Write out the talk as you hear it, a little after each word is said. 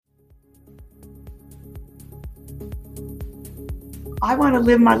I want to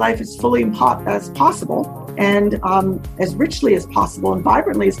live my life as fully as possible and as richly as possible and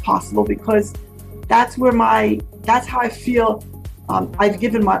vibrantly as possible, because that's how I feel I've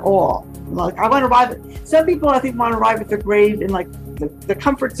given my all. Like I want to arrive. Some people I think want to arrive at their grave in like the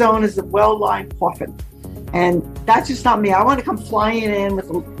comfort zone is a well-lined coffin, and that's just not me. I want to come flying in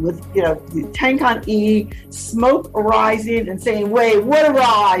with the tank on E, smoke rising, and saying, "Wait, what a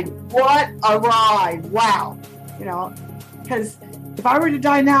ride! What a ride! Wow!" Because if I were to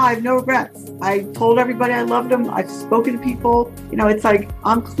die now, I have no regrets. I told everybody I loved them. I've spoken to people. It's like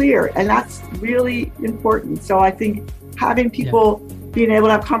I'm clear, and that's really important. So I think having people being able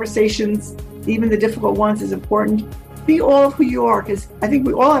to have conversations, even the difficult ones, is important. Be all of who you are, because I think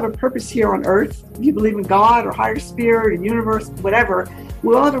we all have a purpose here on earth. If you believe in God or higher spirit or universe, whatever,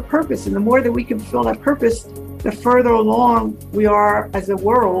 we all have a purpose. And the more that we can fulfill that purpose, the further along we are as a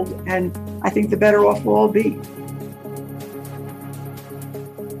world. And I think the better off we'll all be.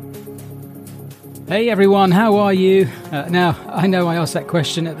 Hey everyone, how are you? Now, I know I ask that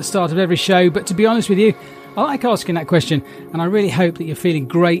question at the start of every show, but to be honest with you, I like asking that question, and I really hope that you're feeling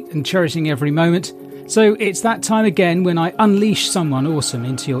great and cherishing every moment. So it's that time again when I unleash someone awesome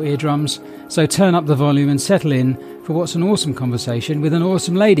into your eardrums. So turn up the volume and settle in for what's an awesome conversation with an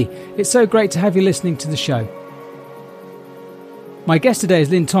awesome lady. It's so great to have you listening to the show. My guest today is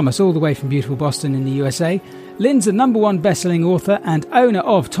Lynn Thomas, all the way from beautiful Boston in the USA. Lynn's a #1 best-selling author and owner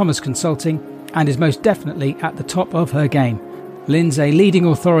of Thomas Consulting, and is most definitely at the top of her game. Lynn's a leading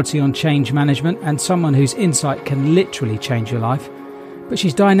authority on change management and someone whose insight can literally change your life. But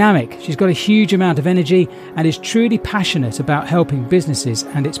she's dynamic, she's got a huge amount of energy, and is truly passionate about helping businesses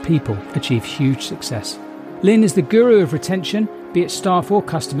and its people achieve huge success. Lynn is the guru of retention, be it staff or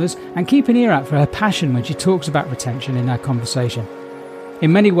customers, and keep an ear out for her passion when she talks about retention in our conversation.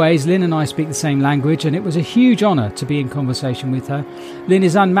 In many ways, Lynn and I speak the same language, and it was a huge honour to be in conversation with her. Lynn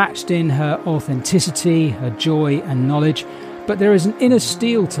is unmatched in her authenticity, her joy and knowledge, but there is an inner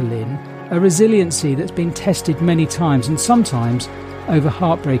steel to Lynn, a resiliency that's been tested many times, and sometimes over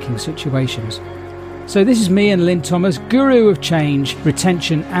heartbreaking situations. So this is me and Lynn Thomas, guru of change,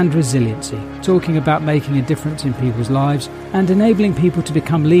 retention and resiliency, talking about making a difference in people's lives and enabling people to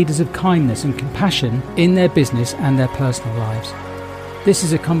become leaders of kindness and compassion in their business and their personal lives. This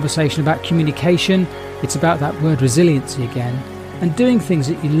is a conversation about communication. It's about that word resiliency again, and doing things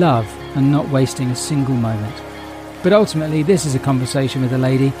that you love and not wasting a single moment. But ultimately, this is a conversation with a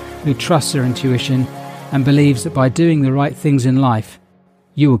lady who trusts her intuition and believes that by doing the right things in life,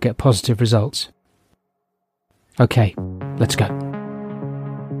 you will get positive results. Okay, let's go.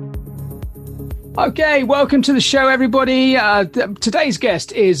 Okay, welcome to the show, everybody. Today's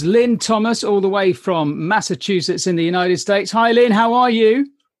guest is Lynn Thomas, all the way from Massachusetts in the United States. Hi, Lynn. How are you?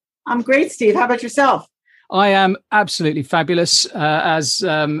 I'm great, Steve. How about yourself? I am absolutely fabulous, as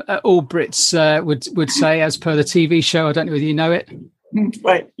all Brits would say, as per the TV show. I don't know whether you know it.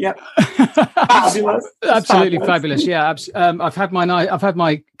 Right. Yep. Fabulous. Absolutely fabulous. Yeah. I've had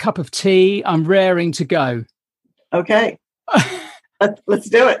my cup of tea. I'm raring to go. Okay. Let's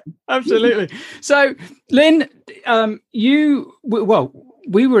do it. Absolutely. So, Lynn,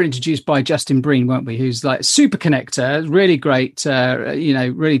 we were introduced by Justin Breen, weren't we? Who's like super connector, really great,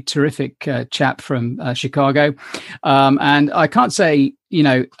 really terrific chap from Chicago. And I can't say,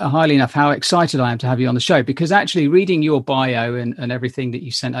 highly enough how excited I am to have you on the show, because actually reading your bio and everything that you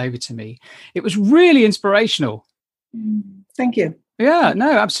sent over to me, it was really inspirational. Thank you. Yeah, no,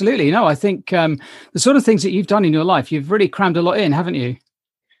 absolutely. No, I think the sort of things that you've done in your life, you've really crammed a lot in, haven't you?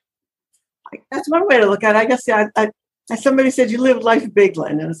 That's one way to look at it. I guess somebody said you live life big,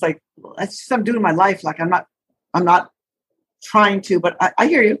 Lynn, and it's like, that's just I'm doing my life. Like I'm not trying to, but I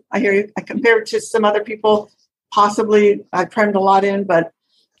hear you. I compare it to some other people. Possibly I crammed a lot in, but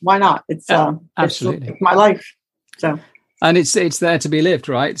why not? It's absolutely it's my life. So. And it's there to be lived,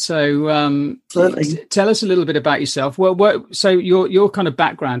 right? So, tell us a little bit about yourself. Well, so your kind of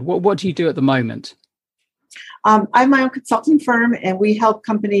background. What do you do at the moment? I have my own consulting firm, and we help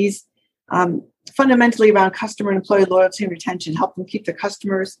companies fundamentally around customer and employee loyalty and retention. Help them keep their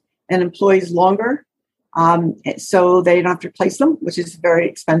customers and employees longer, so they don't have to replace them, which is very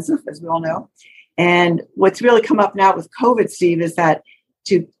expensive, as we all know. And what's really come up now with COVID, Steve, is that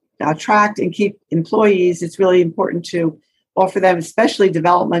to attract and keep employees, it's really important to offer them especially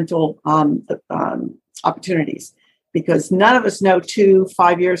developmental opportunities, because none of us know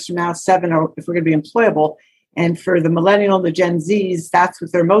 2-5 years from now, 7, or if we're going to be employable. And for the millennial, the Gen Zs, that's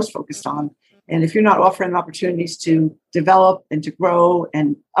what they're most focused on. And if you're not offering opportunities to develop and to grow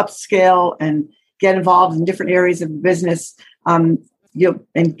and upscale and get involved in different areas of the business, and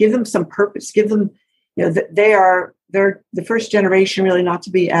give them some purpose, give them, they are they're the first generation really not to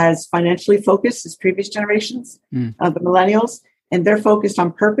be as financially focused as previous generations, the millennials, and they're focused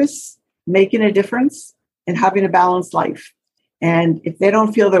on purpose, making a difference, and having a balanced life. And if they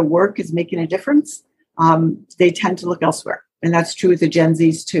don't feel their work is making a difference, they tend to look elsewhere. And that's true with the Gen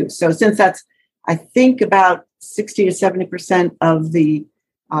Zs too. So since that's, I think about 60 to 70% of the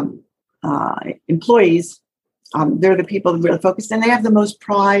employees, they're the people that really focus, and they have the most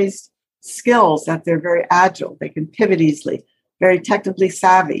prized skills, that they're very agile, they can pivot easily, very technically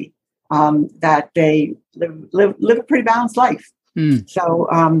savvy, that they live a pretty balanced life.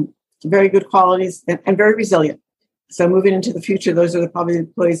 So very good qualities and very resilient. So moving into the future, those are probably the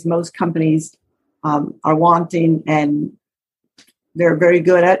employees most companies are wanting, and they're very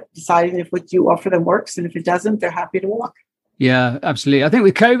good at deciding if what you offer them works, and if it doesn't, they're happy to walk. Yeah, absolutely. I think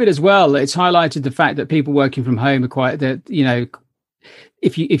with COVID as well, it's highlighted the fact that people working from home are quite that,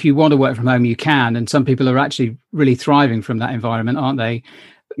 if you want to work from home, you can. And some people are actually really thriving from that environment, aren't they?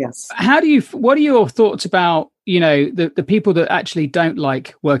 Yes. What are your thoughts about, the people that actually don't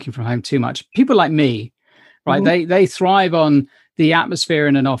like working from home too much? People like me, right? Mm-hmm. They thrive on the atmosphere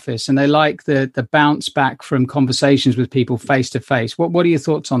in an office, and they like the bounce back from conversations with people face to face. What are your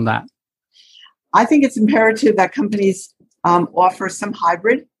thoughts on that? I think it's imperative that companies offer some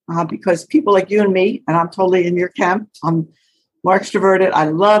hybrid, because people like you and me, and I'm totally in your camp, I'm more extroverted. I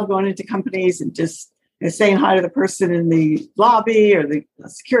love going into companies and just saying hi to the person in the lobby or the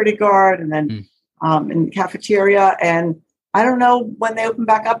security guard, and then in the cafeteria. And I don't know when they open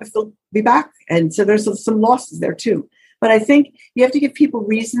back up if they'll be back. And so there's some losses there too. But I think you have to give people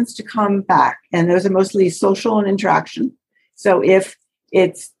reasons to come back. And those are mostly social and interaction. So if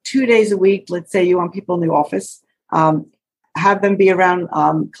it's 2 days a week, let's say you want people in the office, have them be around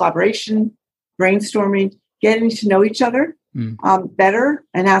collaboration, brainstorming, getting to know each other better,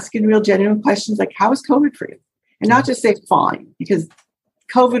 and asking real genuine questions like, how was COVID for you? And not just say fine, because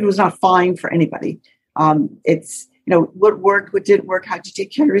COVID was not fine for anybody. It's, what worked, what didn't work, how did you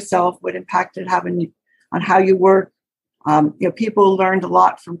take care of yourself, what impact did it have on how you work. People learned a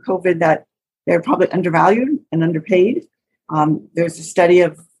lot from COVID that they're probably undervalued and underpaid. There's a study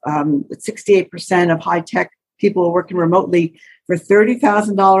of 68% of high-tech people are working remotely. For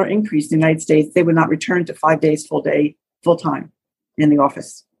 $30,000 increase in the United States, they would not return to 5 days, full time in the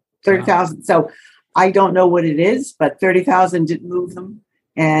office. 30,000. Wow. So I don't know what it is, but 30,000 didn't move them.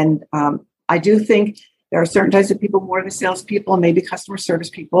 And I do think there are certain types of people, more the salespeople and maybe customer service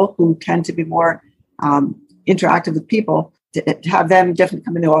people, who tend to be more interactive with people, to have them definitely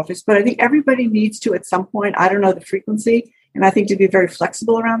come in the office. But I think everybody needs to, at some point, I don't know the frequency, and I think to be very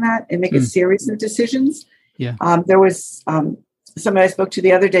flexible around that and make a series of decisions. Yeah. There was somebody I spoke to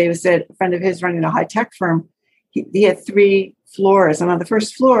the other day who said, a friend of his running a high-tech firm, he had 3 floors. And on the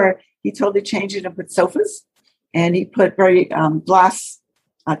first floor, he totally changed it and put sofas. And he put very glass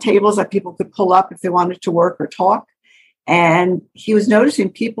tables that people could pull up if they wanted to work or talk. And he was noticing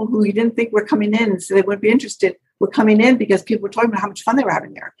people who he didn't think were coming in, so they wouldn't be interested, were coming in because people were talking about how much fun they were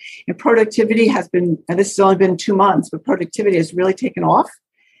having there. And productivity has been, and this has only been 2 months, but productivity has really taken off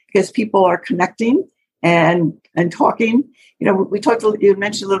because people are connecting and talking. We talked, you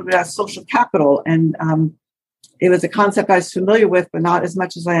mentioned a little bit about social capital, and it was a concept I was familiar with, but not as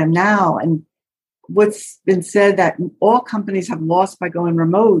much as I am now. And what's been said that all companies have lost by going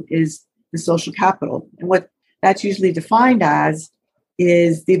remote is the social capital. And what that's usually defined as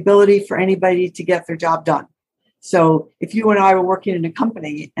is the ability for anybody to get their job done. So if you and I were working in a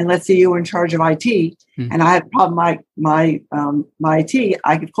company, and let's say you were in charge of IT, and I had a problem my IT,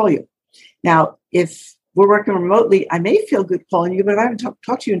 I could call you. Now, if we're working remotely, I may feel good calling you, but if I haven't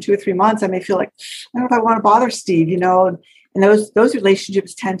talked to you in 2 or 3 months, I may feel like, I don't know if I want to bother Steve, and those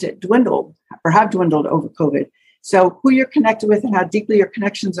relationships tend to dwindle or have dwindled over COVID. So who you're connected with and how deeply your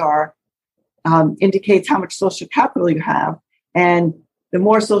connections are indicates how much social capital you have. And the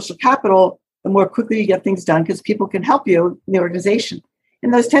more social capital, the more quickly you get things done, because people can help you in the organization.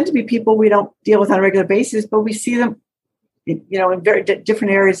 And those tend to be people we don't deal with on a regular basis, but we see them, in very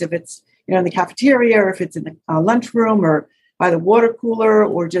different areas. If it's in the cafeteria, or if it's in the lunchroom, or by the water cooler,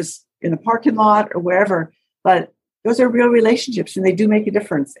 or just in the parking lot, or wherever. But those are real relationships, and they do make a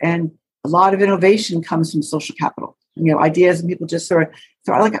difference. And a lot of innovation comes from social capital. Ideas, and people just sort of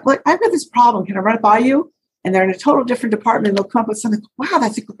like, I've got this problem. Can I run it by you? And they're in a total different department, and they'll come up with something. Wow,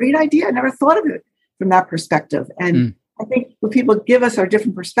 that's a great idea. I never thought of it from that perspective. And I think when people give us our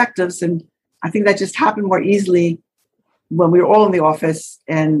different perspectives, and I think that just happened more easily when we were all in the office,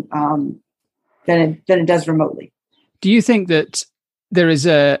 and than it does remotely. Do you think that there is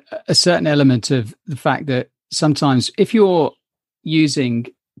a certain element of the fact that sometimes if you're using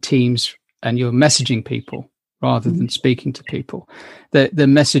Teams and you're messaging people, rather than speaking to people. The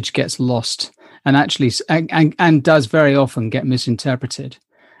message gets lost and actually and does very often get misinterpreted.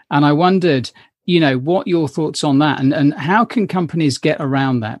 And I wondered, what your thoughts on that, and how can companies get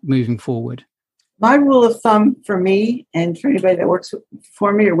around that moving forward? My rule of thumb for me and for anybody that works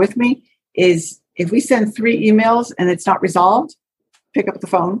for me or with me is if we send 3 emails and it's not resolved, pick up the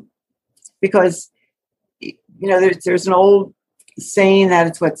phone, because there's an old saying that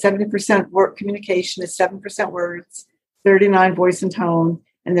it's 70% work communication is 7% words, 39 voice and tone,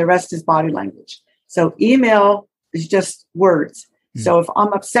 and the rest is body language. So email is just words. So if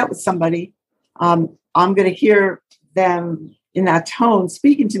I'm upset with somebody, I'm going to hear them in that tone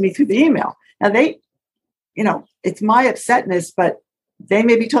speaking to me through the email. Now it's my upsetness, but they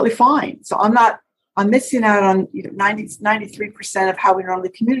may be totally fine. So I'm missing out on 93% of how we normally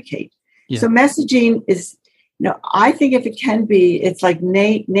communicate. Yeah. So messaging is, I think if it can be, it's like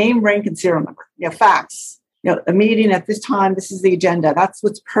name, rank, and serial number. Facts. A meeting at this time, this is the agenda. That's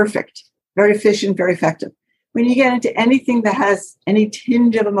what's perfect. Very efficient, very effective. When you get into anything that has any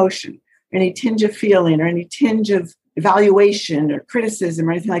tinge of emotion, any tinge of feeling, or any tinge of evaluation or criticism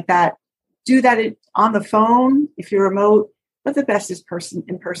or anything like that, do that on the phone if you're remote, but the best is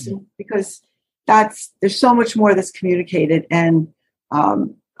in person, because there's so much more that's communicated. And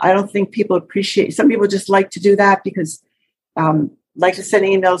I don't think people appreciate, some people just like to do that because like to send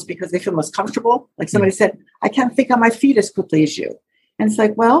emails because they feel most comfortable. Like somebody said, I can't think on my feet as quickly as you. And it's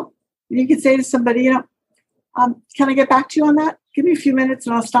like, well, you could say to somebody, can I get back to you on that? Give me a few minutes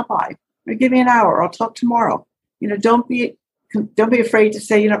and I'll stop by. Or give me an hour. I'll talk tomorrow. Don't be afraid to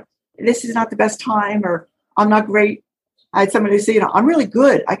say, this is not the best time, or I'm not great. I had somebody say, I'm really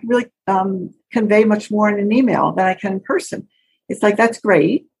good. I can really convey much more in an email than I can in person. It's like, that's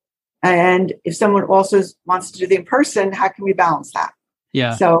great. And if someone also wants to do the in person, how can we balance that?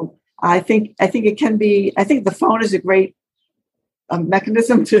 Yeah. So I think it can be, I think the phone is a great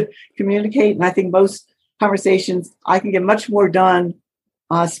mechanism to communicate. And I think most conversations, I can get much more done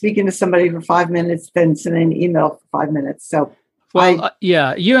speaking to somebody for 5 minutes than sending an email for 5 minutes. So,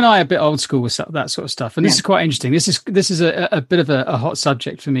 you and I are a bit old school with that sort of stuff, and this is quite interesting. This is a bit of a hot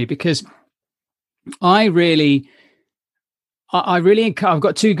subject for me, because I've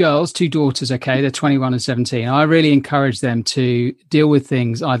got 2 girls, 2 daughters. Okay, they're 21 and 17. I really encourage them to deal with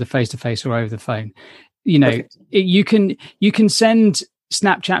things either face to face or over the phone. You can send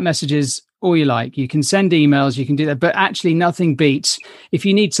Snapchat messages all you like. You can send emails. You can do that, but actually, nothing beats, if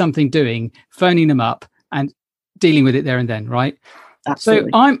you need something doing, phoning them up and dealing with it there and then, right? Absolutely.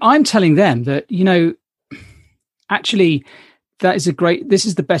 So I'm telling them that, actually, this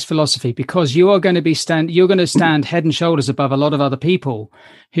is the best philosophy, because you're going to stand head and shoulders above a lot of other people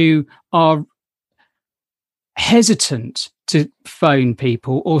who are hesitant to phone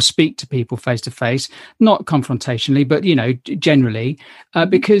people or speak to people face to face, not confrontationally, but, generally,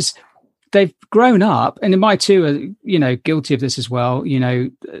 because they've grown up, and my 2 are, guilty of this as well,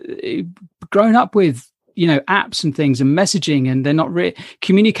 grown up with, apps and things and messaging, and they're not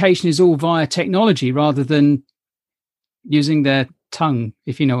communication is all via technology rather than using their tongue,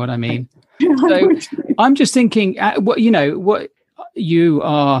 if you know what I mean. So I'm just thinking, what you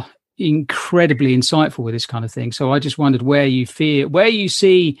are incredibly insightful with this kind of thing. So I just wondered where you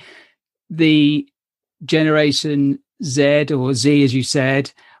see the Generation Z or Z, as you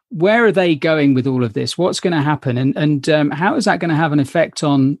said, where are they going with all of this? What's going to happen? And how is that going to have an effect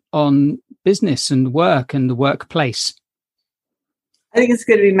on business and work and the workplace? I think it's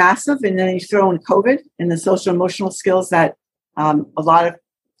going to be massive. And then you throw in COVID and the social emotional skills that a lot of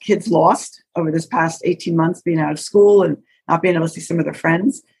kids lost over this past 18 months being out of school and not being able to see some of their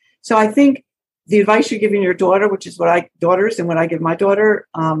friends. So I think the advice you're giving your daughter, which is what I give my daughter,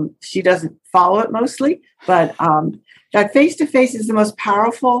 she doesn't follow it mostly, but that face-to-face is the most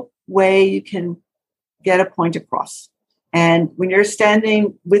powerful way you can get a point across. And when you're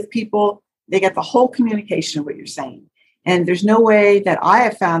standing with people, they get the whole communication of what you're saying. And there's no way that I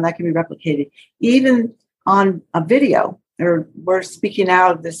have found that can be replicated, even on a video, or we're speaking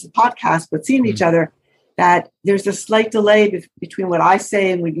out of this podcast, but seeing each other, that there's a slight delay between what I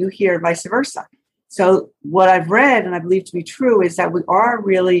say and what you hear, and vice versa. So what I've read, and I believe to be true, is that we are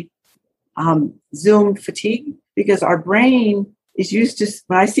really Zoom fatigue, because our brain is used to,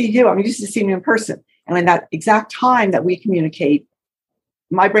 when I see you, I'm used to seeing you in person. And in that exact time that we communicate,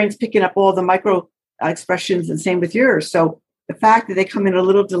 my brain's picking up all the micro expressions, and same with yours. So the fact that they come in a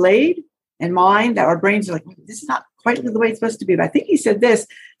little delayed, and mine, that our brains are like, this is not quite the way it's supposed to be. But I think he said this.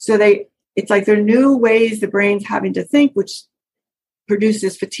 So it's like there are new ways the brain's having to think, which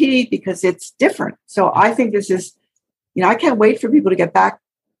produces fatigue because it's different. So I think this is, I can't wait for people to get back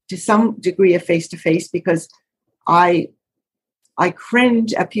to some degree of face-to-face, because I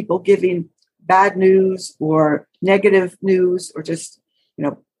cringe at people giving bad news or negative news or just,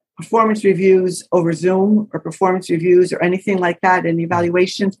 performance reviews over Zoom or performance reviews or anything like that, and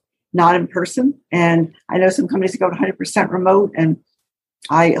evaluations not in person. And I know some companies go to 100% remote, and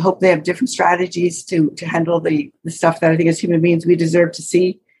I hope they have different strategies to handle the stuff that I think as human beings we deserve to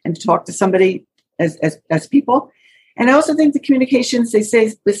see and to talk to somebody as people. And I also think the communications, they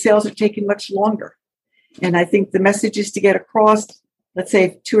say the sales are taking much longer. And I think the message is to get across, let's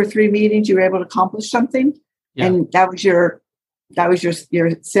say 2 or 3 meetings, you were able to accomplish something. Yeah. And that was your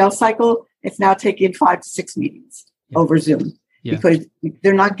sales cycle. It's now taking 5 to 6 meetings over Zoom because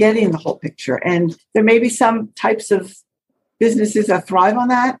they're not getting the whole picture. And there may be some types of businesses that thrive on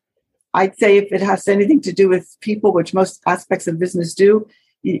that. I'd say if it has anything to do with people, which most aspects of business do,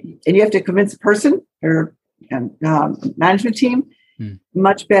 and you have to convince a person or management team,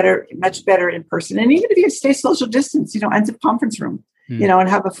 much better in person. And even if you stay social distance, enter the conference room, and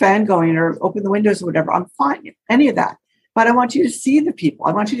have a fan going or open the windows or whatever, I'm fine, any of that. But I want you to see the people.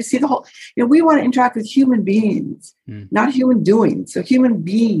 I want you to see the whole, we want to interact with human beings, not human doings. So human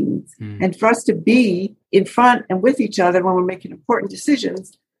beings. And for us to be in front and with each other when we're making important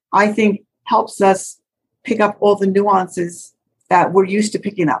decisions, I think helps us pick up all the nuances that we're used to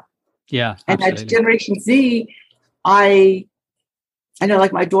picking up. Yeah. And at Generation Z, I know,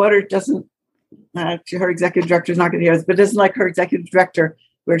 like, my daughter doesn't, her executive director is not going to hear this, but doesn't like her executive director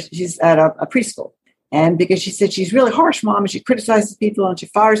where she's at a preschool. And because she said she's really harsh, mom, and she criticizes people and she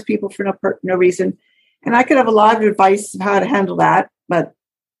fires people for no reason. And I could have a lot of advice of how to handle that, but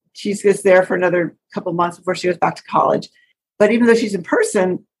she's just there for another couple of months before she goes back to college. But even though she's in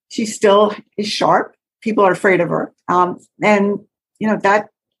person, she still is sharp. People are afraid of her. And that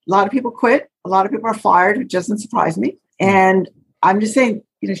a lot of people quit. A lot of people are fired. It doesn't surprise me. And I'm just saying,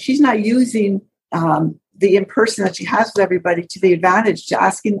 she's not using the in-person that she has with everybody to the advantage, to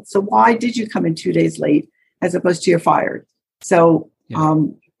asking, so why did you come in 2 days late as opposed to you're fired? So, So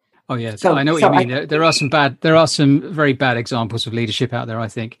I know what you mean. There are some very bad examples of leadership out there, I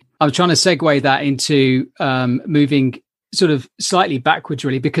think. I'm trying to segue that into moving sort of slightly backwards,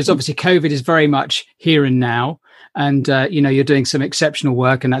 really, because obviously COVID is very much here and now. And, you're doing some exceptional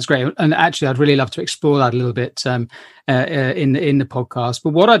work, and that's great. And actually, I'd really love to explore that a little bit in the podcast.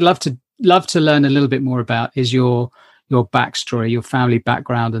 But what I'd love to learn a little bit more about is your backstory, your family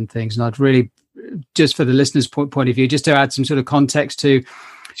background and things. And I'd really, just for the listeners' point of view, just to add some sort of context to,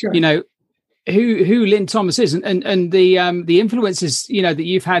 who Lynn Thomas is and the influences, that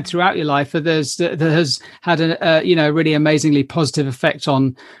you've had throughout your life that has had a really amazingly positive effect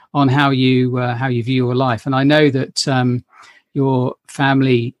on how you view your life. And I know that your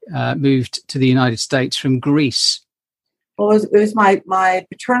family moved to the United States from Greece. Well, it was my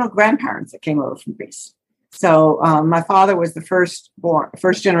paternal grandparents that came over from Greece. So my father was the first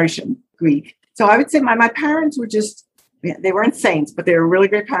generation Greek. So I would say my parents were they weren't saints, but they were really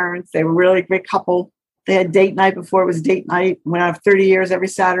great parents. They were really great couple. They had date night before it was date night. Went out 30 years every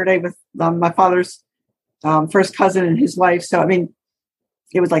Saturday with my father's first cousin and his wife. So,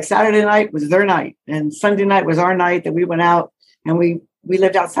 it was like Saturday night was their night and Sunday night was our night that we went out, and we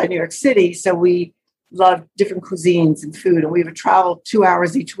lived outside New York City. So we loved different cuisines and food, and we would travel 2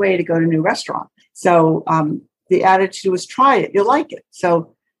 hours each way to go to a new restaurant. So the attitude was, try it, you'll like it.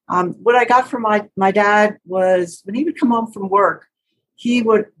 So what I got from my dad was, when he would come home from work, he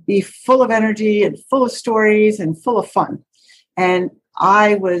would be full of energy and full of stories and full of fun. And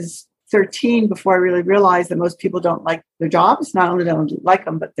I was 13 before I really realized that most people don't like their jobs. Not only don't like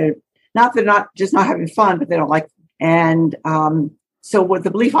them, but they're not just not having fun, but they don't like them. And so what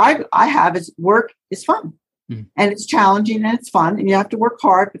the belief I have is work is fun, and it's challenging and it's fun, and you have to work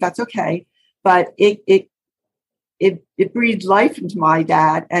hard, but that's okay. But it breathed life into my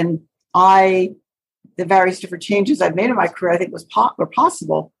dad, and the various different changes I've made in my career, I think were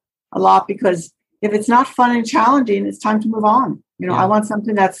possible a lot, because if it's not fun and challenging, it's time to move on. I want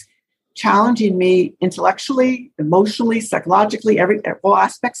something that's challenging me intellectually, emotionally, psychologically, all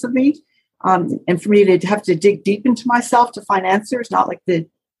aspects of me. And for me to have to dig deep into myself to find answers, not like the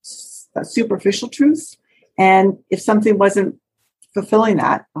superficial truths. And if something wasn't fulfilling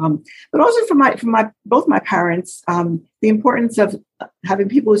that, but also from both my parents, the importance of having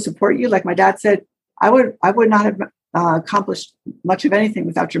people who support you. Like my dad said, I would not have accomplished much of anything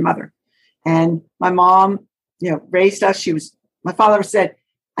without your mother. And my mom, raised us. My father said,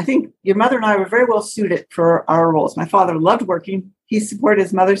 I think your mother and I were very well suited for our roles. My father loved working. He supported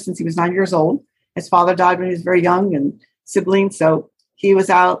his mother since he was 9 years old. His father died when he was very young, and siblings. So he was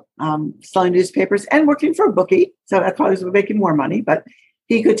out selling newspapers and working for a bookie. So that probably was making more money. But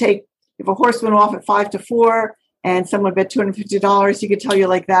he could take, if a horse went off at 5 to 4, and someone bet $250, he could tell you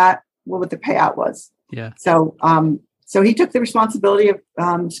like that what the payout was. Yeah. So, so he took the responsibility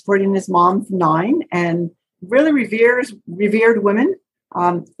of supporting his mom from 9 and really revered women.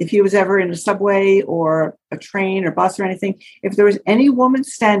 If he was ever in a subway or a train or bus or anything, if there was any woman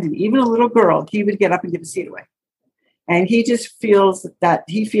standing, even a little girl, he would get up and give a seat away. And he just feels that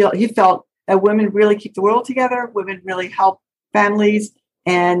he felt that women really keep the world together. Women really help families.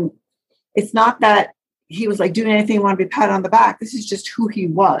 And it's not that he was like doing anything, want to be patted on the back. This is just who he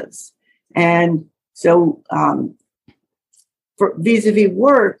was. And so for vis-a-vis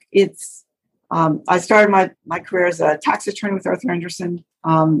work, it's, I started my career as a tax attorney with Arthur Andersen.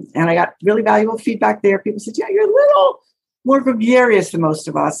 And I got really valuable feedback there. People said, yeah, you're a little more gregarious than most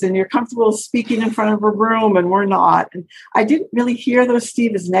of us, and you're comfortable speaking in front of a room, and we're not. And I didn't really hear those,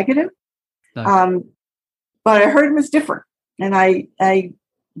 Steve, as negative. No. But I heard them as different. And I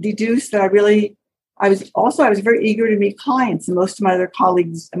deduced that I was very eager to meet clients, and most of my other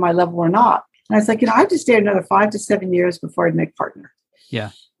colleagues at my level were not. And I was like, I have to stay another 5 to 7 years before I'd make partner. Yeah.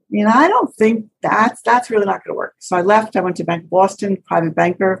 I don't think that's really not going to work. So I left. I went to Bank of Boston, private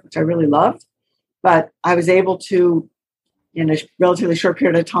banker, which I really loved. But I was able to, in a relatively short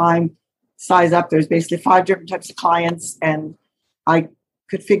period of time, size up. There's basically 5 different types of clients, and I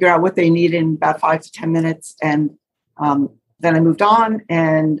could figure out what they need in about 5 to 10 minutes. And then I moved on,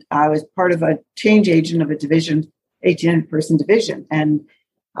 and I was part of a change agent of a division, 1,800 person division. And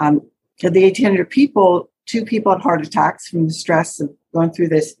of the 1,800 people, 2 people had heart attacks from the stress of going through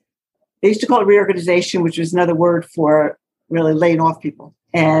this. They used to call it reorganization, which was another word for really laying off people.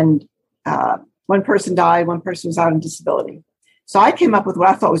 And one person died, one person was out on disability. So I came up with what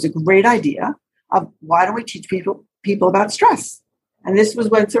I thought was a great idea of why don't we teach people about stress? And this was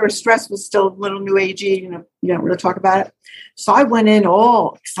when sort of stress was still a little new agey, you don't really talk about it. So I went in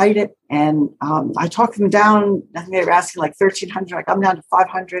all excited, and I talked them down. I think they were asking like 1,300. Like, I'm down to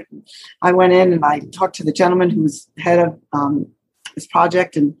 500. And I went in and I talked to the gentleman who was head of this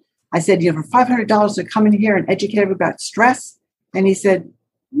project, and I said, for $500 to come in here and educate everybody about stress. And he said,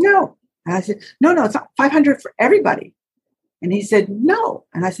 no. And I said, no, it's not $500 for everybody. And he said, no.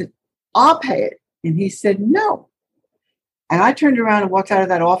 And I said, I'll pay it. And he said, no. And I turned around and walked out of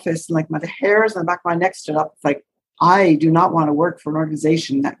that office, and like my hairs on the back of my neck stood up. It's like, I do not want to work for an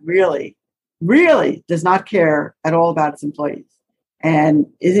organization that really, really does not care at all about its employees and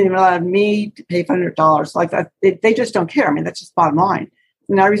isn't even allowed me to pay $500 like that. They just don't care. I mean, that's just bottom line.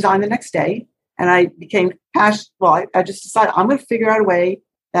 And I resigned the next day, and I became passionate. Well, I just decided I'm going to figure out a way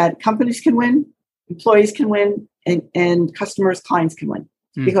that companies can win, employees can win, and customers, clients can win,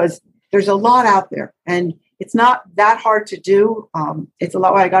 because there's a lot out there, and it's not that hard to do. It's a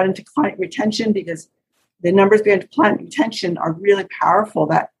lot why I got into client retention, because the numbers behind client retention are really powerful.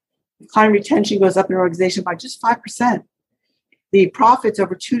 That if client retention goes up in an organization by just 5%, the profits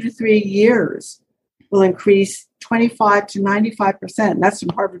over 2 to 3 years will increase 25 to 95%. And that's from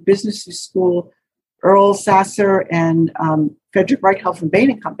Harvard Business School, Earl Sasser and Frederick Reichheld from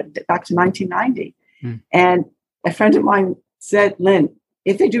Bain & Company back to 1990. And a friend of mine said, Lynn,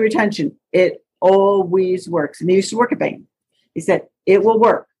 if they do retention, it always works. And he used to work at Bain. He said, it will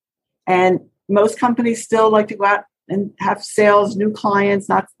work. And most companies still like to go out and have sales, new clients,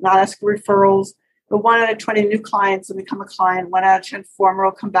 not ask for referrals. But 1 out of 20 new clients will become a client. 1 out of 10 former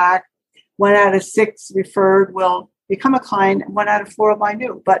will come back. 1 out of 6 referred will become a client. And 1 out of 4 will buy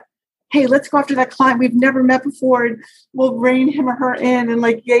new. But hey, let's go after that client we've never met before, and we'll rein him or her in. And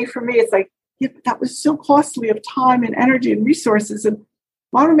like, yay for me. It's like, yeah, but that was so costly of time and energy and resources. And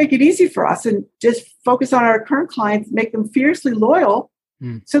why don't we make it easy for us and just focus on our current clients, make them fiercely loyal,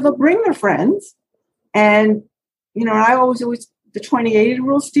 so they'll bring their friends. And, I always, the 20-80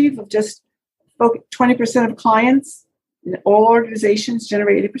 rule, Steve, of just 20% of clients in all organizations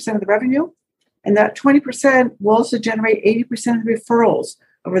generate 80% of the revenue. And that 20% will also generate 80% of the referrals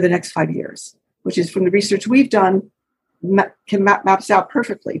over the next 5 years, which is from the research we've done, maps out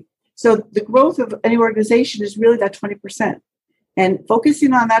perfectly. So the growth of any organization is really that 20%. And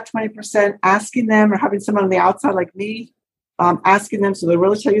focusing on that 20%, asking them, or having someone on the outside like me, asking them so they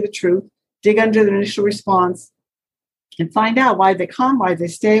really tell you the truth, dig under the initial response, and find out why they come, why they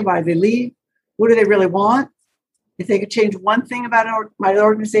stay, why they leave, what do they really want. If they could change one thing about my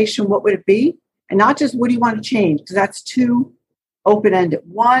organization, what would it be? And not just what do you want to change, because that's too open-ended.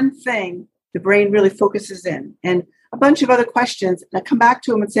 One thing the brain really focuses in, and a bunch of other questions. And I come back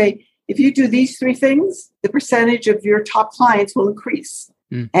to them and say, if you do these 3 things, the percentage of your top clients will increase.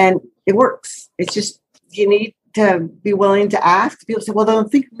 And it works. It's just, you need to be willing to ask. People say, well, they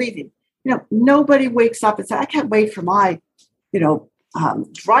don't think of leaving. Nobody wakes up and says, I can't wait for my,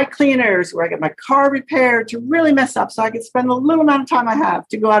 dry cleaners where I get my car repaired to really mess up so I can spend the little amount of time I have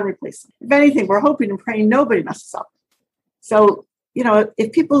to go out and replace them. If anything, we're hoping and praying nobody messes up. So,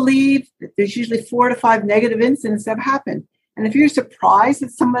 if people leave, there's usually 4 to 5 negative incidents that happen. And if you're surprised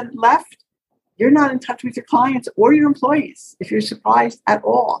that someone left, you're not in touch with your clients or your employees if you're surprised at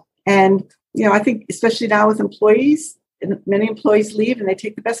all. And, I think especially now with employees, many employees leave and they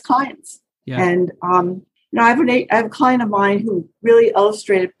take the best clients. Yeah. And, I have a client of mine who really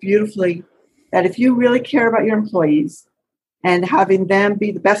illustrated beautifully that if you really care about your employees and having them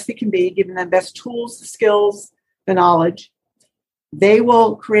be the best they can be, giving them best tools, the skills, the knowledge, they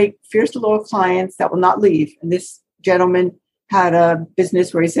will create fiercely loyal clients that will not leave. And this gentleman had a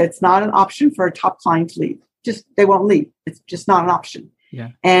business where he said it's not an option for a top client to leave. They won't leave. It's just not an option.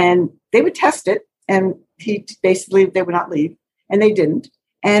 Yeah. And they would test it, and they would not leave, and they didn't.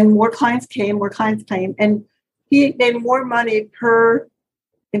 And more clients came, and he made more money per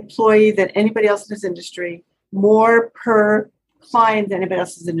employee than anybody else in his industry, more per client than anybody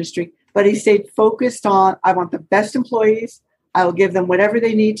else's industry. But he stayed focused on, I want the best employees. I will give them whatever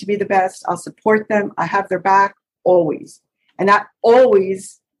they need to be the best. I'll support them. I have their back always. And that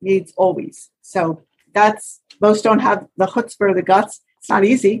always needs always. So most don't have the chutzpah or the guts. It's not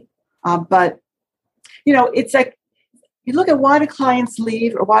easy. But, it's like, you look at why do clients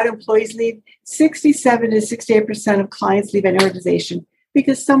leave or why do employees leave? 67 to 68% of clients leave an organization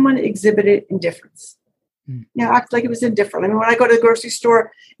because someone exhibited indifference. Act like it was indifferent. I mean, when I go to the grocery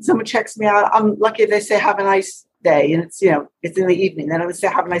store and someone checks me out, I'm lucky if they say, have a nice day. And it's, it's in the evening. Then I would say,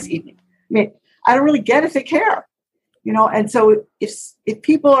 have a nice evening. I mean, I don't really get if they care, and so if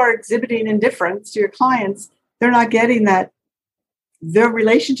people are exhibiting indifference to your clients, they're not getting that, their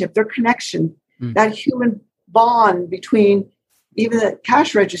relationship, their connection, that human bond between even the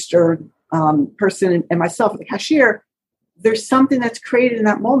cash register person and myself, the cashier. There's something that's created in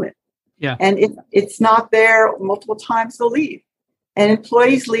that moment. Yeah. And if it's not there multiple times, they'll leave. And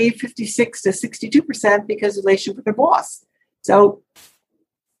employees leave 56 to 62% because of relationship with their boss. So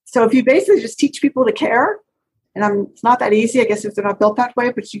if you basically just teach people to care, and it's not that easy, I guess, if they're not built that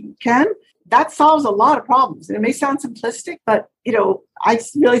way, but you can, that solves a lot of problems. And it may sound simplistic, but, I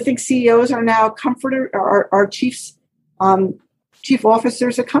really think CEOs are now our chief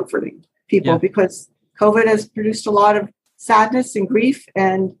officers are comforting people because COVID has produced a lot of sadness and grief,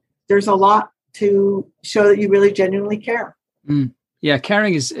 and there's a lot to show that you really genuinely care. Yeah,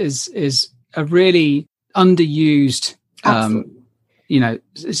 caring is a really underused,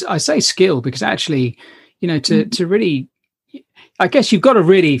 I say skill because actually, to really, I guess you've got to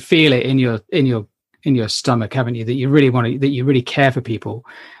really feel it in your stomach, haven't you? That you really care for people.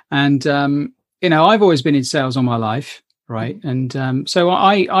 And, I've always been in sales all my life. Right. And so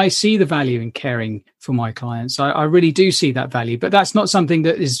I see the value in caring for my clients. I really do see that value, but that's not something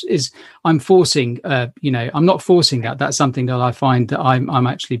that is I'm forcing, I'm not forcing that. That's something that I find that I'm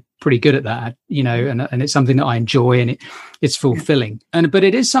actually pretty good at that, and it's something that I enjoy and it's fulfilling. But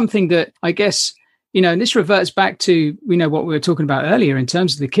it is something that I guess, and this reverts back to, what we were talking about earlier in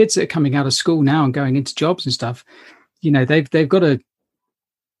terms of the kids that are coming out of school now and going into jobs and stuff.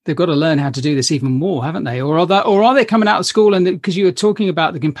 They've got to learn how to do this even more, haven't they? Or are they coming out of school? And because you were talking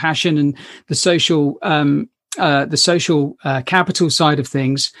about the compassion and the social capital side of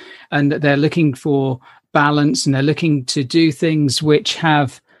things, and that they're looking for balance and they're looking to do things which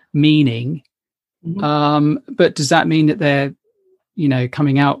have meaning. But does that mean that they're,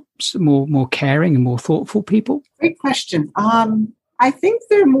 coming out more caring and more thoughtful people? Great question. I think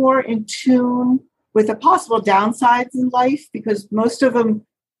they're more in tune with the possible downsides in life because most of them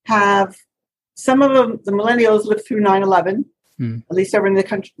some of them, the millennials lived through 9/11, at least over in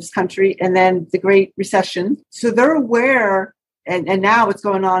this country, and then the Great Recession. So they're aware, and now what's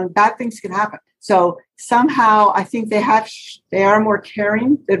going on, bad things can happen. So somehow I think they are more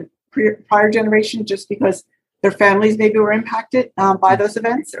caring than prior generation just because their families maybe were impacted by those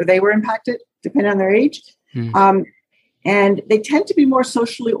events, or they were impacted, depending on their age. And they tend to be more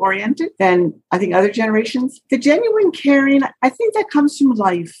socially oriented than I think other generations. The genuine caring, I think that comes from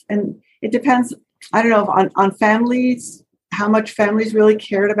life. And it depends, I don't know, on families, how much families really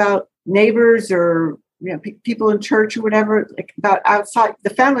cared about neighbors or people in church or whatever, like about outside the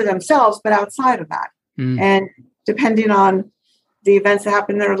family themselves, but outside of that. And depending on the events that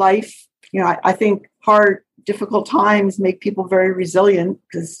happen in their life, I think hard, difficult times make people very resilient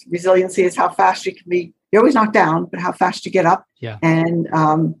because resiliency is how fast you can be. You're always knocked down, but how fast you get up. Yeah. And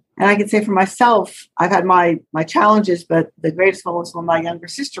I can say for myself, I've had my challenges, but the greatest one was when my younger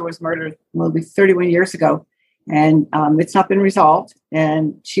sister was murdered, maybe 31 years ago. And it's not been resolved.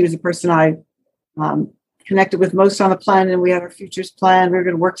 And she was a person I connected with most on the planet, and we had our futures plan. We were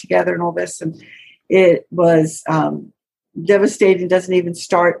going to work together and all this. And it was devastating. Doesn't even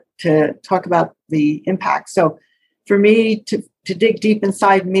start to talk about the impact. So for me to dig deep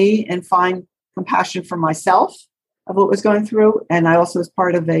inside me and find compassion for myself of what was going through. And I also was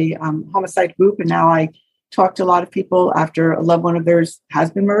part of a homicide group. And now I talk to a lot of people after a loved one of theirs has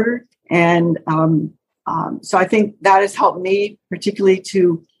been murdered. And so I think that has helped me particularly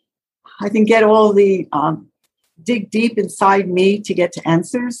to, I think, get all the, dig deep inside me to get to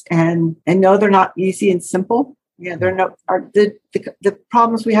answers and know they're not easy and simple. Yeah, they're not, the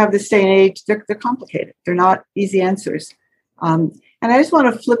problems we have this day and age, they're complicated. They're not easy answers. And I just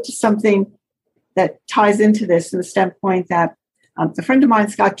want to flip to something that ties into this from the standpoint that a friend of mine,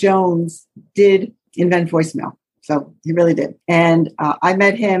 Scott Jones, did invent voicemail. So he really did. And I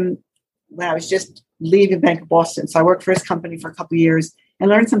met him when I was just leaving Bank of Boston. So I worked for his company for a couple of years and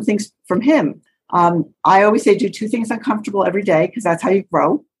learned some things from him. I always say do 2 things uncomfortable every day because that's how you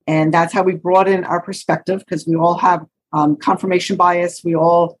grow. And that's how we broaden our perspective because we all have confirmation bias. We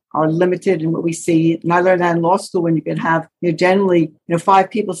all are limited in what we see. And I learned that in law school when you can have, generally, 5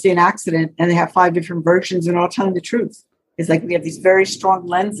 people see an accident and they have 5 different versions and all telling the truth. It's like we have these very strong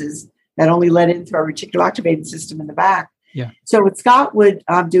lenses that only let into our reticular activating system in the back. Yeah. So what Scott would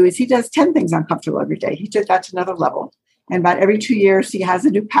do is he does 10 things uncomfortable every day. He took that to another level. And about every 2 years, he has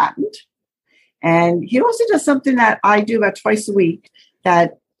a new patent. And he also does something that I do about twice a week,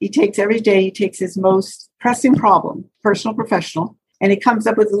 that he takes every day, he takes his most pressing problem, personal, professional, and he comes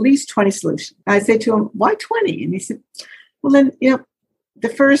up with at least 20 solutions. And I say to him, why 20? And he said, well, then, the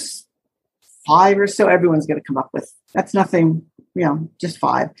first 5 or so, everyone's going to come up with. That's nothing, just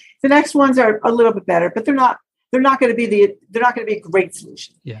 5. The next ones are a little bit better, but they're not going to be a great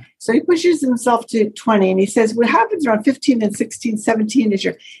solution. Yeah. So he pushes himself to 20 and he says, what happens around 15 and 16, 17 is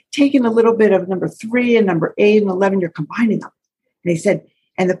you're taking a little bit of number 3 and number 8 and 11, you're combining them. And he said,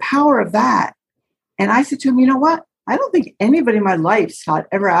 and the power of that. And I said to him, you know what? I don't think anybody in my life, Scott,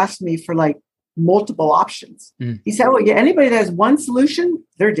 ever asked me for like multiple options. He said, well, yeah, anybody that has one solution,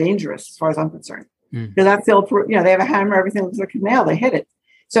 they're dangerous as far as I'm concerned. Because that's the old, they have a hammer, everything looks like a nail, they hit it.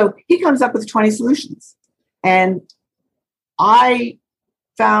 So he comes up with 20 solutions. And I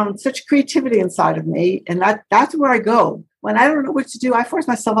found such creativity inside of me. And that's where I go. When I don't know what to do, I force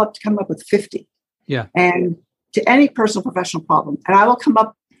myself up to come up with 50. Yeah. And to any personal, professional problem. And I will come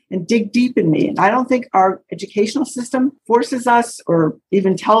up and dig deep in me. And I don't think our educational system forces us or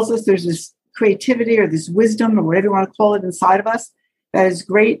even tells us there's this creativity or this wisdom or whatever you want to call it inside of us that is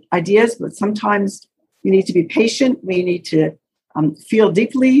great ideas. But sometimes we need to be patient. We need to feel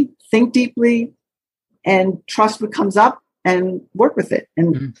deeply, think deeply, and trust what comes up and work with it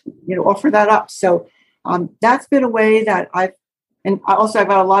and, offer that up. So that's been a way that I've got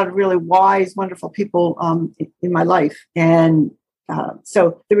a lot of really wise, wonderful people in my life. And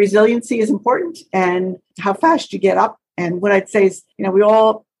so the resiliency is important and how fast you get up. And what I'd say is,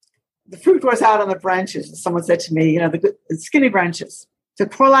 the fruit grows out on the branches, as someone said to me, the skinny branches. So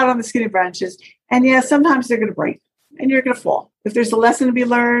crawl out on the skinny branches. And sometimes they're going to break and you're going to fall. If there's a lesson to be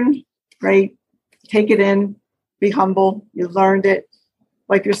learned, great. Take it in, be humble. You learned it,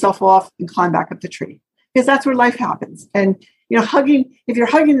 wipe yourself off and climb back up the tree because that's where life happens. And, if you're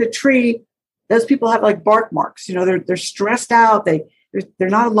hugging the tree, those people have like bark marks, they're stressed out. They're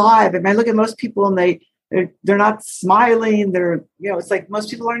not alive. I look at most people and they're not smiling. It's like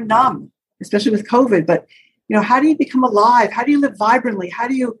most people are numb, especially with COVID. But, how do you become alive? How do you live vibrantly? How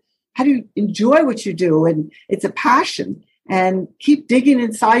do you enjoy what you do? And it's a passion. And keep digging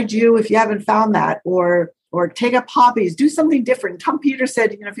inside you if you haven't found that, or take up hobbies, do something different. Tom Peters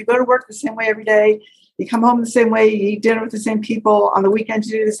said, if you go to work the same way every day, you come home the same way, you eat dinner with the same people, on the weekends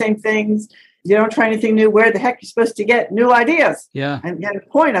you do the same things, you don't try anything new, where the heck are you supposed to get new ideas? Yeah. And he had a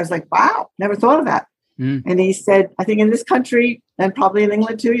point. I was like, wow, never thought of that. And he said, I think in this country, and probably in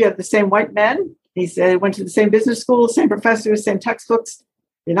England too, you have the same white men. He said, went to the same business school, same professors, same textbooks.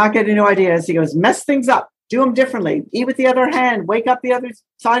 You're not getting new ideas. He goes, mess things up. Do them differently. Eat with the other hand. Wake up the other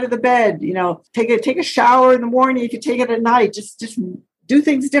side of the bed. Take a shower in the morning. If you take it at night, just do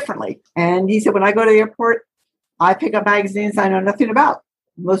things differently. And he said, when I go to the airport, I pick up magazines I know nothing about.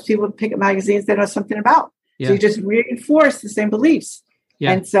 Most people pick up magazines they know something about. Yeah. So you just reinforce the same beliefs.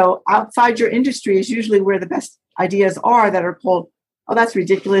 Yeah. And so outside your industry is usually where the best ideas are that are called, oh, that's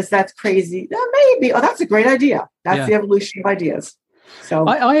ridiculous. That's crazy. Maybe. Oh, that's a great idea. That's the evolution of ideas. So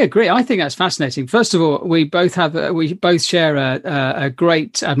I agree. I think that's fascinating. First of all, we both share a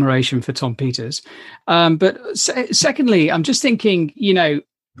great admiration for Tom Peters. But secondly, I'm just thinking,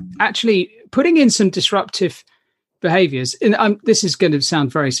 actually putting in some disruptive behaviors, and this is going to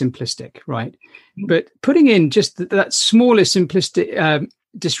sound very simplistic, right? But putting in just that smaller simplistic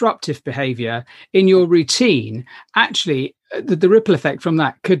disruptive behavior in your routine, actually the ripple effect from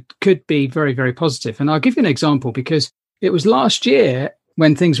that could be very, very positive. And I'll give you an example, because it was last year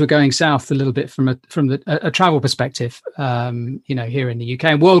when things were going south a little bit from a travel perspective, here in the UK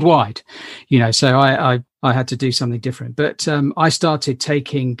and worldwide, so I had to do something different. But I started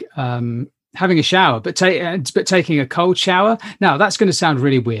taking having a shower, but taking a cold shower. Now that's going to sound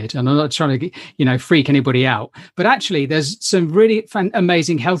really weird, and I'm not trying to freak anybody out, but actually there's some really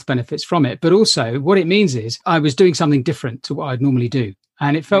amazing health benefits from it. But also what it means is I was doing something different to what I'd normally do,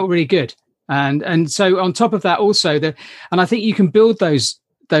 and it felt really good. And so on top of that, also and I think you can build those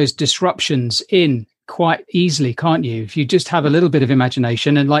disruptions in quite easily, can't you? If you just have a little bit of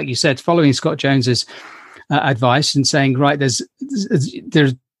imagination, and like you said, following Scott Jones's advice and saying, right, there's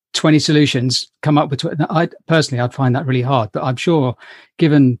 20 solutions, come up with. I'd find that really hard, but I'm sure,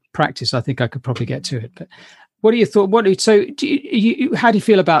 given practice, I think I could probably get to it. But what are your thoughts? How do you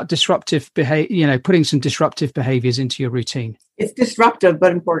feel about disruptive behavior? Putting some disruptive behaviors into your routine. It's disruptive,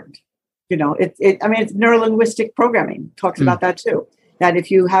 but important. It's neurolinguistic programming talks about that too. That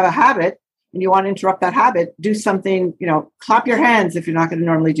if you have a habit and you want to interrupt that habit, do something, clap your hands if you're not going to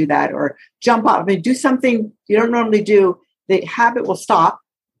normally do that, or jump up. Do something you don't normally do. The habit will stop.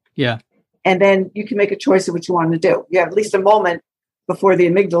 Yeah. And then you can make a choice of what you want to do. You have at least a moment before the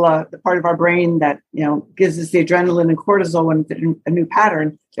amygdala, the part of our brain that, gives us the adrenaline and cortisol when it's a new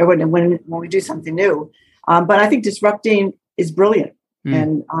pattern, or when we do something new. But I think disrupting is brilliant.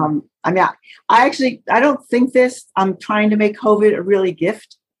 And I don't think this. I'm trying to make COVID a really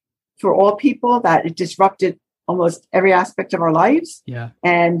gift for all people, that it disrupted almost every aspect of our lives. Yeah.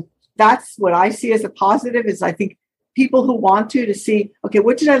 And that's what I see as a positive, is I think people who want to see, okay,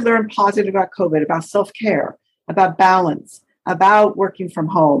 what did I learn positive about COVID, about self-care, about balance, about working from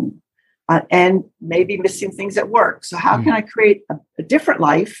home, and maybe missing things at work. So how can I create a different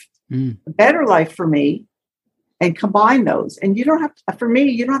life, a better life for me, and combine those? And you don't have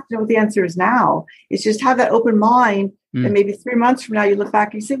to know what the answer is now. It's just have that open mind. And maybe 3 months from now, you look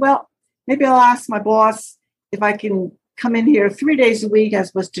back and you say, well, maybe I'll ask my boss if I can come in here 3 days a week as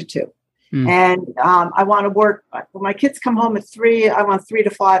opposed to 2. And I want to work when my kids come home at 3. I want 3 to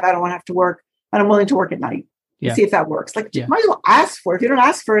 5. I don't want to have to work, and I'm willing to work at night. See if that works. You might as well ask for it. If you don't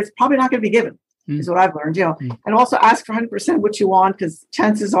ask for it, it's probably not going to be given, is what I've learned, And also ask for 100% what you want, because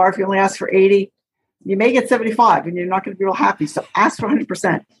chances are if you only ask for 80, you may get 75 and you're not going to be real happy. So ask for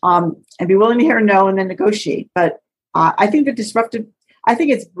 100%, and be willing to hear no, and then negotiate. But I think I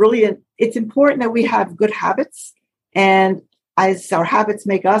think it's brilliant. It's important that we have good habits, and as our habits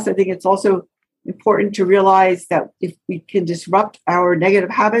make us, I think it's also important to realize that if we can disrupt our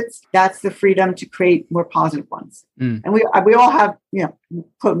negative habits, that's the freedom to create more positive ones. And we all have,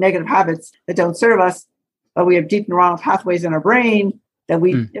 quote, negative habits that don't serve us, but we have deep neuronal pathways in our brain that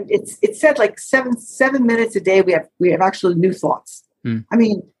it's said like 7 minutes a day we have actually new thoughts.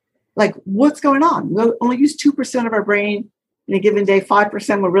 What's going on? We only use 2% of our brain in a given day.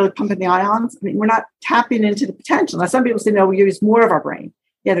 5% we're really pumping the ions. We're not tapping into the potential. Now some people say, no, we use more of our brain.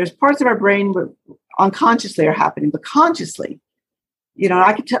 Yeah, there's parts of our brain where unconsciously are happening, but consciously, when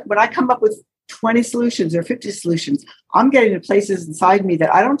I come up with 20 solutions or 50 solutions, I'm getting to places inside me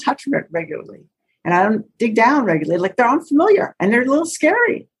that I don't touch regularly. And I don't dig down regularly. Like, they're unfamiliar and they're a little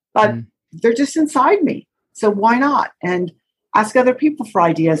scary, but they're just inside me. So why not? And ask other people for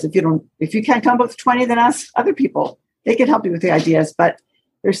ideas. If you can't come up with 20, then ask other people. They can help you with the ideas. But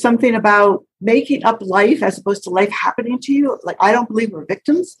there's something about making up life as opposed to life happening to you. Like, I don't believe we're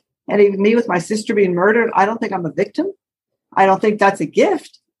victims. And even me with my sister being murdered, I don't think I'm a victim. I don't think that's a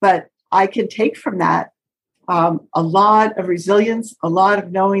gift, but I can take from that a lot of resilience, a lot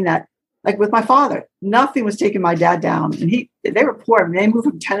of knowing that, like with my father, nothing was taking my dad down. And they were poor. They moved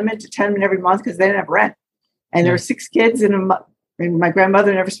from tenement to tenement every month because they didn't have rent. And there were 6 kids, and my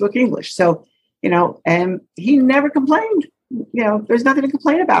grandmother never spoke English. So, and he never complained. There's nothing to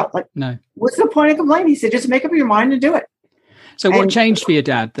complain about. Like, no. What's the point of complaining? He said, just make up your mind and do it. So what changed for your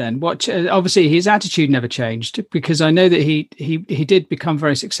dad then? Obviously his attitude never changed, because I know that he did become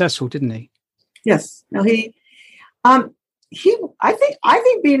very successful, didn't he? Yes. No, I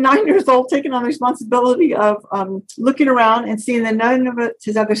think being 9 years old, taking on the responsibility of looking around and seeing that none of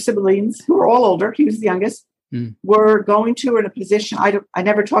his other siblings, who were all older, he was the youngest, were going to, or in a position. I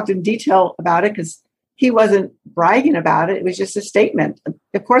never talked in detail about it because he wasn't bragging about it. It was just a statement.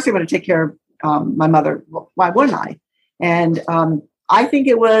 Of course, I want to take care of my mother. Why wouldn't I? And I think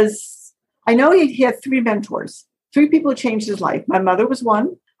I know he had 3 mentors, 3 people who changed his life. My mother was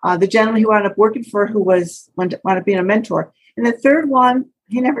one. the gentleman who wound up working for, who wound up being a mentor. And the third one,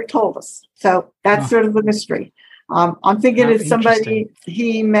 he never told us. So that's sort of the mystery. I'm thinking it's somebody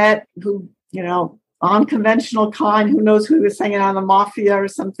he met who, unconventional kind, who knows who was hanging out in the mafia or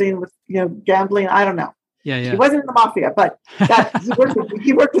something with, gambling. I don't know. Yeah. He wasn't in the mafia, but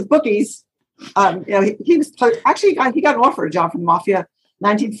he worked with bookies. He was actually, he got an offer, a job from the mafia,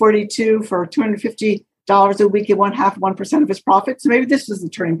 1942 for $250 a week at 1% of his profits. So maybe this was the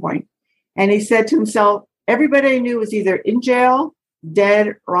turning point. And he said to himself, everybody I knew was either in jail,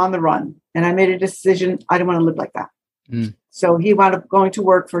 dead, or on the run. And I made a decision. I didn't want to live like that. So he wound up going to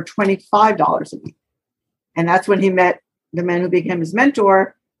work for $25 a week. And that's when he met the man who became his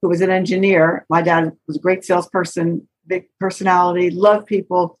mentor, who was an engineer. My dad was a great salesperson, big personality, loved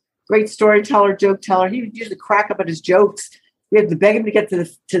people, great storyteller, joke teller. He would usually crack up at his jokes. We had to beg him to get to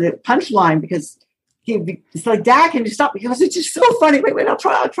the punchline because it's like, Dad, can you stop? Because it's just so funny. Wait, I'll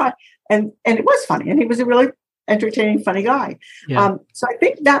try. And it was funny. And he was a really entertaining, funny guy. Yeah. So I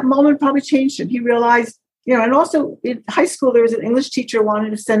think that moment probably changed him. He realized, and also in high school, there was an English teacher who wanted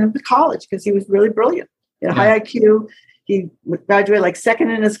to send him to college because he was really brilliant. He had a high IQ. He graduated like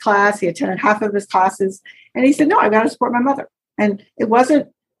second in his class. He attended half of his classes. And he said, no, I got to support my mother. And it wasn't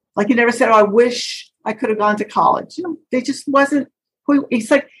like he never said, oh, I wish I could have gone to college. They just wasn't.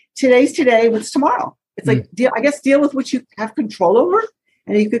 It's like today's today, what's tomorrow? It's like, deal with what you have control over.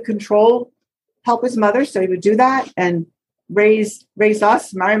 And he could help his mother. So he would do that and raise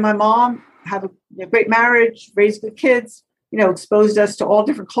us, marry my mom, have a great marriage, raise good kids, exposed us to all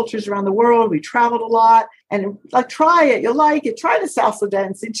different cultures around the world. We traveled a lot and like, try it. You'll like it. Try the salsa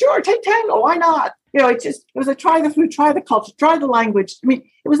dance. And sure, take tango. Why not? It was like, try the food, try the culture, try the language. I mean,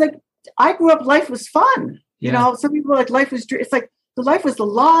 it was like, I grew up, life was fun. Yeah. Some people are like, life was, it's like the life was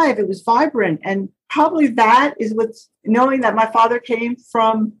alive. It was vibrant. And probably that is what's knowing that my father came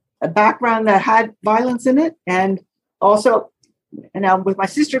from a background that had violence in it. And also, and now with my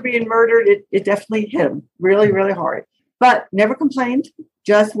sister being murdered, it definitely hit him really, really hard, but never complained.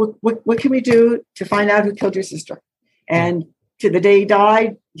 Just what can we do to find out who killed your sister? And to the day he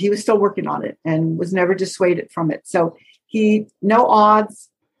died, he was still working on it and was never dissuaded from it. So no odds.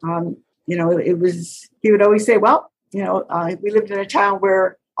 It was, he would always say, well, we lived in a town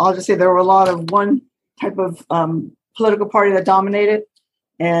where I'll just say there were a lot of one type of political party that dominated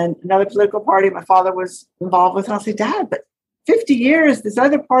and another political party my father was involved with. And I'll say, Dad, but 50 years, this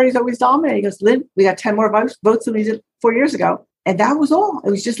other party's always dominating. He goes, Lynn, we got 10 more votes than we did 4 years ago. And that was all.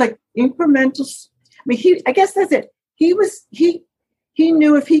 It was just like incremental. I mean, I guess that's it. He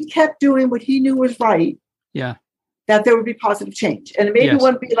knew if he kept doing what he knew was right, that there would be positive change. And maybe it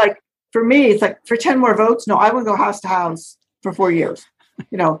wouldn't be like, for me, it's like for 10 more votes. No, I wouldn't go house to house for 4 years,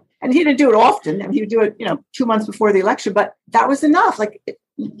 and he didn't do it often. And he would do it, 2 months before the election, but that was enough. Like,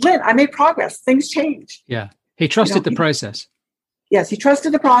 Lynn, I made progress. Things changed. Yeah. He trusted the process. Yes. He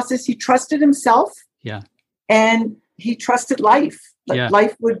trusted the process. He trusted himself. Yeah. And he trusted life.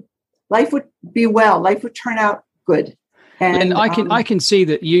 Life would be well. Life would turn out good. And I can see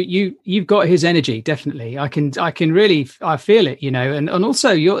that you've got his energy. Definitely. I can really, I feel it, and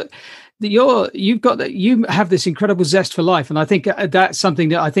also you have this incredible zest for life. And I think that's something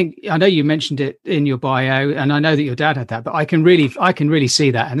that I know you mentioned it in your bio, and I know that your dad had that, but I can really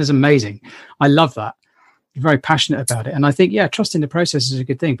see that. And it's amazing. I love that. You're very passionate about it. And I think, trusting the process is a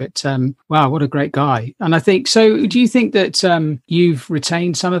good thing, but wow, what a great guy. And I think, so do you think that you've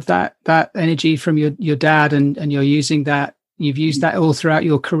retained some of that energy from your dad and you're using that, you've used that all throughout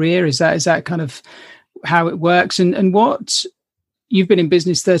your career? Is that kind of how it works? And what, you've been in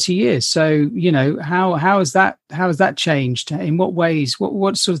business 30 years. So, how has that changed? In what ways,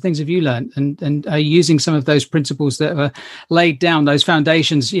 what sort of things have you learned? And are you using some of those principles that were laid down, those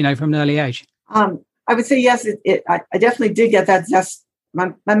foundations, from an early age? I would say yes. I definitely did get that zest.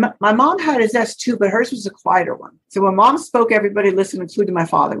 My mom had a zest too, but hers was a quieter one. So when mom spoke, everybody listened, including my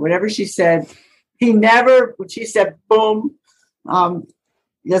father. Whatever she said, when she said, boom.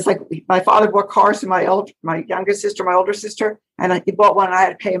 Just like my father bought cars to my younger sister, my older sister, and he bought one and I had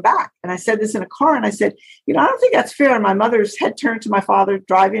to pay him back. And I said this in a car and I said, I don't think that's fair. And my mother's head turned to my father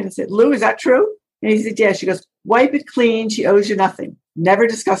driving and said, Lou, is that true? And he said, yeah. She goes, wipe it clean. She owes you nothing. Never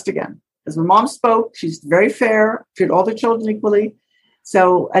discussed again. Because when mom spoke, she's very fair, treated all the children equally.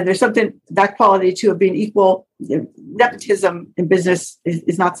 So, and there's something, that quality too of being equal. Nepotism in business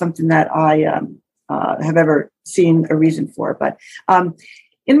is not something that I have ever seen a reason for. But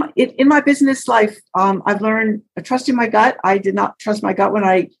in my business life, I've learned trusting my gut. I did not trust my gut when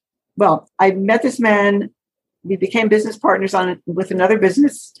I met this man. We became business partners with another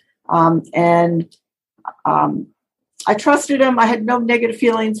business. I trusted him. I had no negative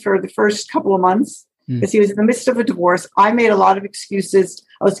feelings for the first couple of months because he was in the midst of a divorce. I made a lot of excuses.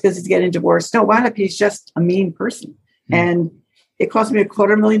 Oh, it's because he's getting divorced. No, wound up, he's just a mean person. And it cost me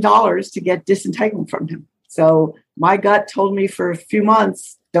 $250,000 to get disentangled from him. So my gut told me for a few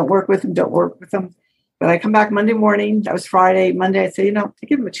months, don't work with him. But I come back Monday morning. That was Friday. Monday, I say, I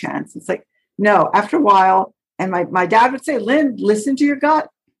give him a chance. It's like, no, after a while. And my dad would say, Lynn, listen to your gut,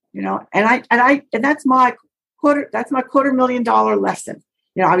 and that's my $250,000 lesson.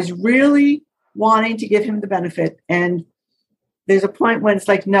 I was really wanting to give him the benefit. And there's a point when it's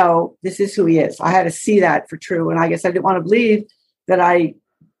like, no, this is who he is. I had to see that for true. And I guess I didn't want to believe that I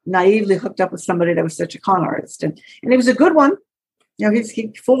naively hooked up with somebody that was such a con artist. And he was a good one.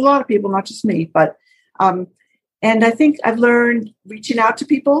 He fooled a lot of people, not just me. But and I think I've learned reaching out to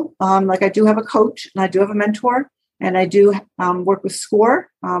people. Like I do have a coach and I do have a mentor, and I do work with SCORE.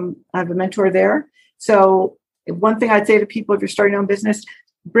 I have a mentor there. So one thing I'd say to people, if you're starting your own business,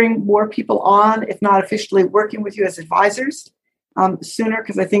 bring more people on, if not officially working with you as advisors sooner,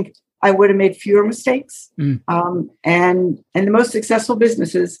 because I think I would have made fewer mistakes. And the most successful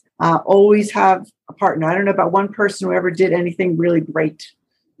businesses always have a partner. I don't know about one person who ever did anything really great,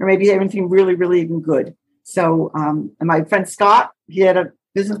 or maybe anything really, really even good. So, and my friend Scott, he had a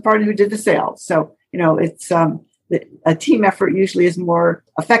business partner who did the sales. So, it's a team effort usually is more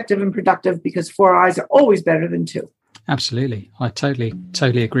effective and productive because 4 eyes are always better than 2. Absolutely. I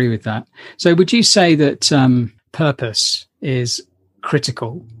totally agree with that. So would you say that purpose is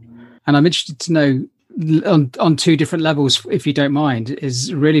critical? And I'm interested to know on 2 different levels, if you don't mind,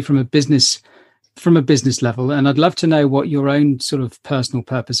 is really from a business level. And I'd love to know what your own sort of personal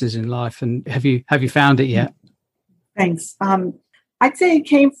purpose is in life. And have you found it yet? Thanks. I'd say it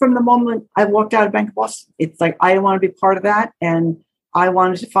came from the moment I walked out of Bank of Boston. It's like, I want to be part of that. And I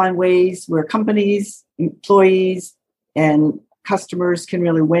wanted to find ways where companies, employees, and customers can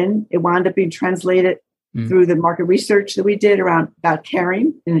really win. It wound up being translated through the market research that we did about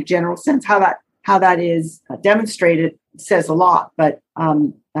caring in a general sense. How that is demonstrated says a lot, but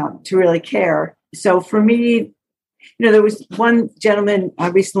to really care. So for me, there was one gentleman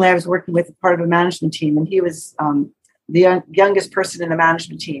recently I was working with, part of a management team, and he was the youngest person in the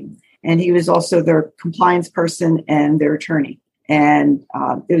management team. And he was also their compliance person and their attorney. And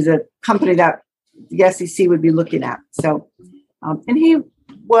it was a company that the SEC would be looking at. So, and he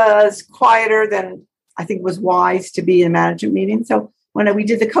was quieter than I think was wise to be in a management meeting. So when we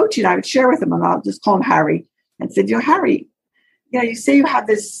did the coaching, I would share with him, and I'll just call him Harry, and said, Harry, you say you have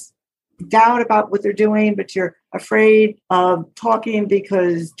this doubt about what they're doing, but you're afraid of talking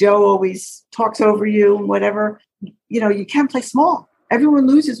because Joe always talks over you and whatever. You can't play small. Everyone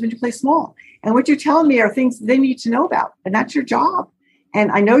loses when you play small. And what you're telling me are things they need to know about, and that's your job.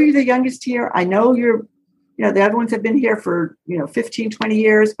 And I know you're the youngest here. I know you're, the other ones have been here for, 15, 20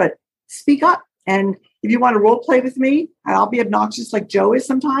 years, but speak up. And if you want to role play with me, I'll be obnoxious like Joe is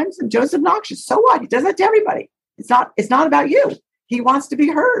sometimes. And Joe's obnoxious. So what? He does that to everybody. It's not about you. He wants to be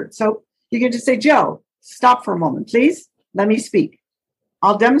heard. So you can just say, Joe, stop for a moment, please. Let me speak.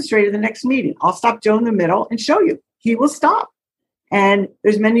 I'll demonstrate at the next meeting. I'll stop Joe in the middle and show you. He will stop. And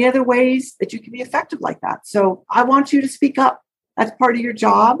there's many other ways that you can be effective like that. So I want you to speak up. That's part of your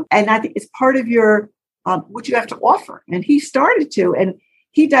job. And I think it's part of your, what you have to offer. And he started to, and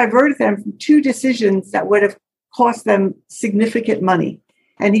he diverted them from 2 decisions that would have cost them significant money.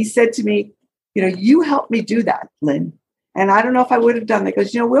 And he said to me, you helped me do that, Lynn. And I don't know if I would have done that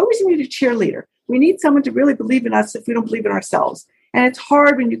because, we always need a cheerleader. We need someone to really believe in us if we don't believe in ourselves. And it's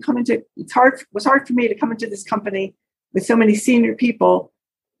hard when you come into, it was hard for me to come into this company with so many senior people.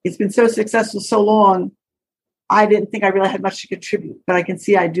 It's been so successful so long. I didn't think I really had much to contribute, but I can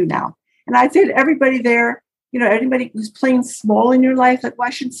see I do now. And I'd say to everybody there, anybody who's playing small in your life, like, well,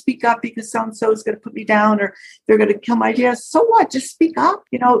 I shouldn't speak up because so-and-so is going to put me down or they're going to kill my ideas. So what? Just speak up.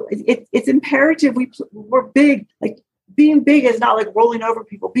 It's imperative. We're big. Like, being big is not like rolling over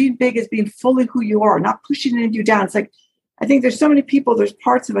people. Being big is being fully who you are, not pushing you down. It's like, I think there's so many people, there's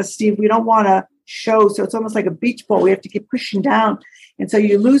parts of us, Steve, we don't want to show. So it's almost like a beach ball. We have to keep pushing down. And so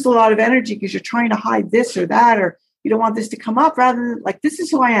you lose a lot of energy because you're trying to hide this or that, or you don't want this to come up, rather than like, this is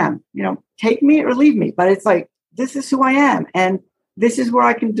who I am, take me or leave me. But it's like, this is who I am. And this is where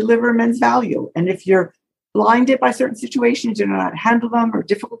I can deliver immense value. And if you're blinded by certain situations, you don't know how to handle them, or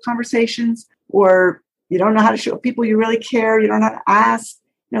difficult conversations, or you don't know how to show people you really care, you don't know how to ask,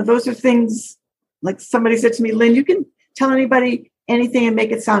 those are things like somebody said to me, Lynn, you can tell anybody anything and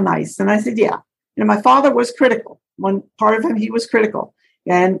make it sound nice. And I said, yeah. My father was critical. One part of him, he was critical,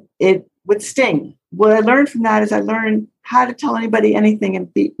 and it would sting. What I learned from that is I learned how to tell anybody anything and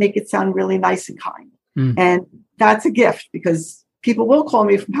make it sound really nice and kind. And that's a gift because people will call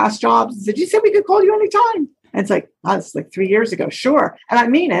me from past jobs and said, you said we could call you anytime. And it's like, oh, it's like 3 years ago. Sure. And I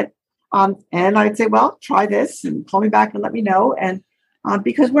mean it. And I'd say, well, try this and call me back and let me know. And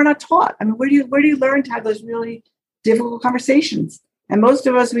because we're not taught. I mean, where do you learn to have those really difficult conversations? And most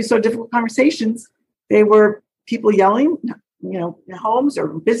of us, we saw difficult conversations. They were people yelling, in homes or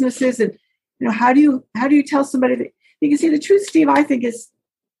businesses. And, how do you tell somebody that you can see the truth, Steve, I think is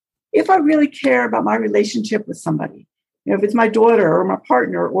if I really care about my relationship with somebody, if it's my daughter or my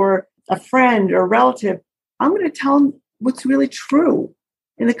partner or a friend or a relative, I'm going to tell them what's really true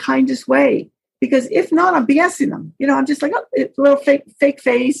in the kindest way. Because if not, I'm BSing them. I'm just like, oh, it's a little fake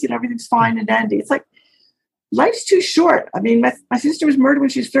face, everything's fine and dandy. It's like, life's too short. I mean, my sister was murdered when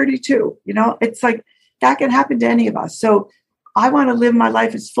she was 32. It's like that can happen to any of us. So I want to live my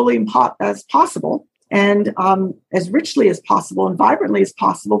life as fully as possible and as richly as possible and vibrantly as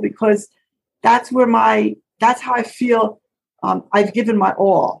possible, because that's how I feel I've given my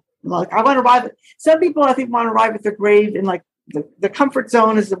all. Like I want to arrive. Some people I think want to arrive at their grave in like the comfort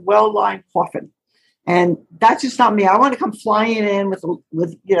zone is a well-lined coffin. And that's just not me. I want to come flying in with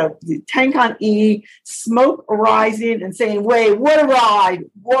the tank on E, smoke arising and saying, wait, what a ride.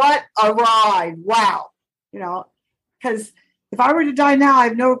 Wow. Because if I were to die now, I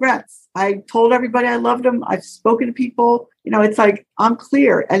have no regrets. I told everybody I loved them. I've spoken to people. It's like I'm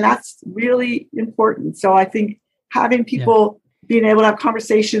clear. And that's really important. So I think having people being able to have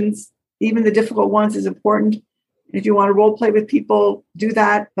conversations, even the difficult ones, is important. If you want to role play with people, do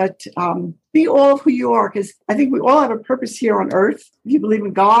that. But be all of who you are, because I think we all have a purpose here on earth. If you believe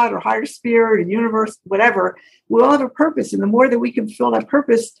in God or higher spirit or universe, whatever, we all have a purpose. And the more that we can fulfill that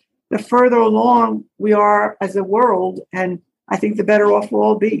purpose, the further along we are as a world. And I think the better off we'll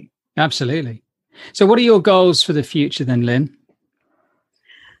all be. Absolutely. So what are your goals for the future then, Lynn?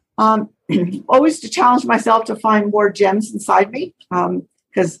 Always to challenge myself to find more gems inside me,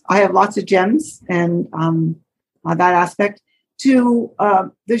 because I have lots of gems and that aspect.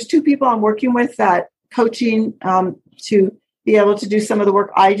 There's 2 people I'm working with that coaching to be able to do some of the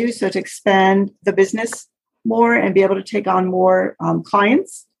work I do. So to expand the business more and be able to take on more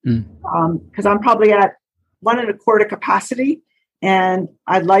clients, because I'm probably at 1.25 capacity. And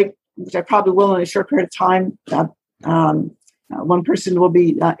I'd like, which I probably will in a short period of time, one person will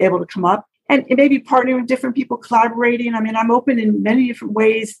be able to come up and maybe partnering with different people, collaborating. I mean, I'm open in many different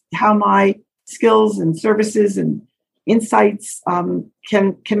ways how my skills and services and insights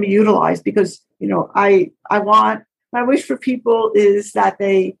can be utilized, because I want, my wish for people is that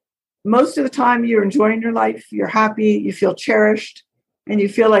most of the time you're enjoying your life, you're happy, you feel cherished, and you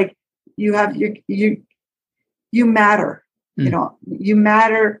feel like you have you matter. You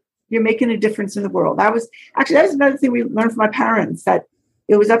matter. You're making a difference in the world. That was another thing we learned from my parents, that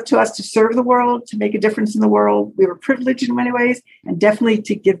it was up to us to serve the world, to make a difference in the world. We were privileged in many ways, and definitely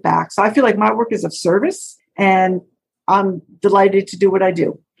to give back. So I feel like my work is of service, and I'm delighted to do what I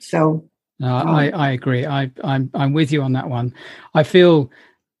do. So I agree. I'm with you on that one.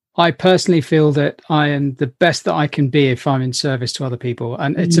 I personally feel that I am the best that I can be if I'm in service to other people.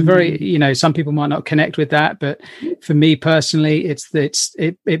 And it's a very, some people might not connect with that, but for me personally,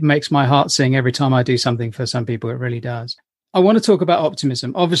 it makes my heart sing every time I do something for some people. It really does. I want to talk about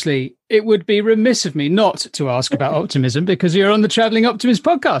optimism. Obviously, it would be remiss of me not to ask about optimism, because you're on the Traveling Optimist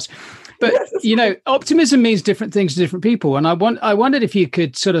podcast. But, optimism means different things to different people. And I wondered if you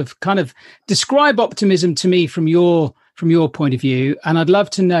could sort of kind of describe optimism to me from your point of view. And I'd love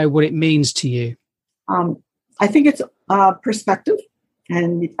to know what it means to you. I think it's perspective,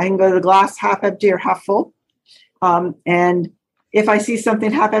 and I can go to the glass half empty or half full. And if I see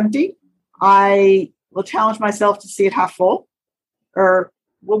something half empty, I will challenge myself to see it half full. Or,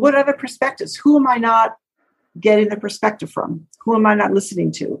 well, what other perspectives? Who am I not getting the perspective from? Who am I not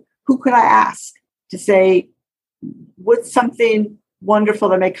listening to? Who could I ask to say, what's something wonderful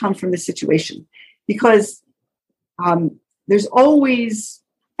that may come from this situation? Because there's always,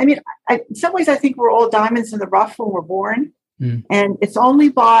 in some ways, I think we're all diamonds in the rough when we're born. And it's only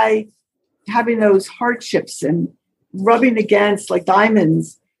by having those hardships and rubbing against like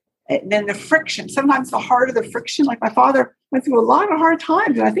diamonds, and then the friction, sometimes the harder the friction, like my father went through a lot of hard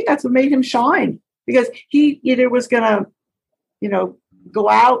times. And I think that's what made him shine, because he either was going to, go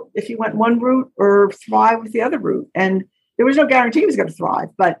out if he went one route or thrive with the other route. And there was no guarantee he was going to thrive,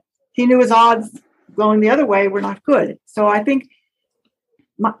 but he knew his odds going the other way were not good. So I think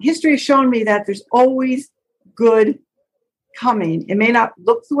history has shown me that there's always good coming. It may not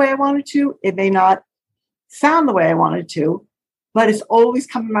look the way I wanted to. It may not sound the way I wanted to, but it's always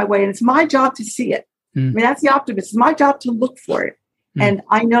coming my way. And it's my job to see it. That's the optimist. It's my job to look for it. And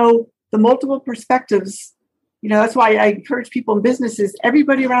I know the multiple perspectives That's why I encourage people in businesses,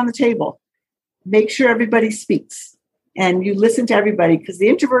 everybody around the table, make sure everybody speaks and you listen to everybody, because the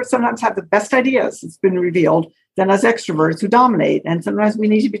introverts sometimes have the best ideas, it's been revealed, than us extroverts who dominate. And sometimes we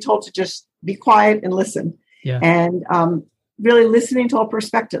need to be told to just be quiet and listen. Yeah. And really listening to all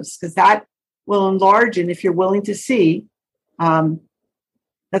perspectives, because that will enlarge. And if you're willing to see that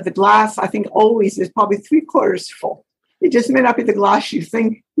the glass, I think, always is probably 3/4 full. It just may not be the glass you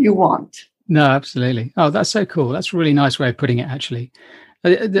think you want. No, absolutely. Oh, that's so cool. That's a really nice way of putting it, actually.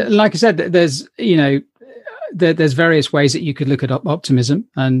 Like I said, there's, there's various ways that you could look at optimism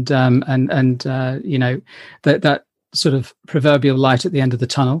and that sort of proverbial light at the end of the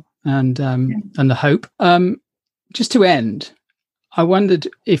tunnel and the hope. Just to end, I wondered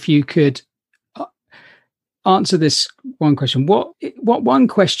if you could answer this one question. What one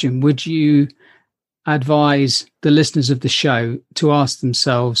question would you advise the listeners of the show to ask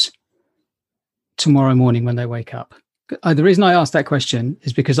themselves tomorrow morning when they wake up? The reason I asked that question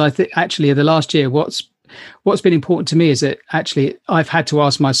is because I think actually the last year, what's been important to me is that actually I've had to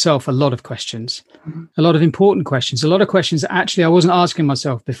ask myself a lot of questions, a lot of important questions, a lot of questions that actually I wasn't asking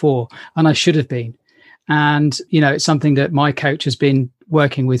myself before, and I should have been. And, it's something that my coach has been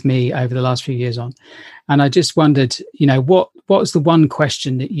working with me over the last few years on. And I just wondered, what was the one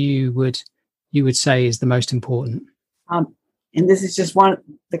question that you would say is the most important? And this is just one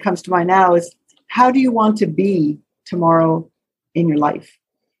that comes to mind now is, how do you want to be tomorrow in your life?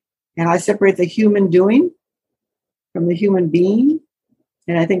 And I separate the human doing from the human being.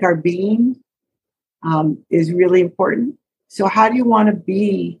 And I think our being is really important. So how do you want to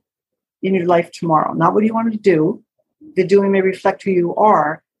be in your life tomorrow? Not what do you want to do. The doing may reflect who you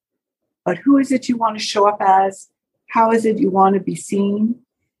are, but who is it you want to show up as? How is it you want to be seen?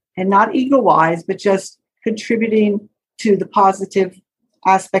 And not ego-wise, but just contributing to the positive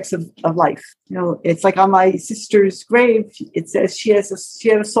aspects of life. It's like on my sister's grave, it says she had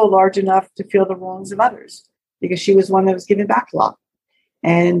a soul large enough to feel the wrongs of others, because she was one that was giving back a lot.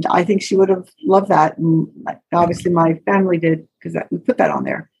 And I think she would have loved that. And obviously my family did, because we put that on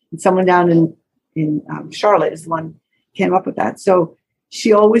there. And someone down in Charlotte is the one who came up with that. So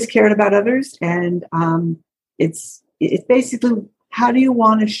she always cared about others. And it's basically, how do you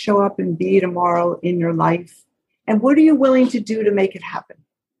want to show up and be tomorrow in your life? And what are you willing to do to make it happen?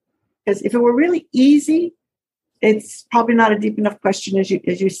 Because if it were really easy, it's probably not a deep enough question, as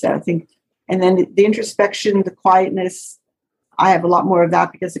you said, I think. And then the introspection, the quietness, I have a lot more of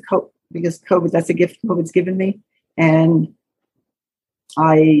that because COVID, that's a gift COVID's given me. And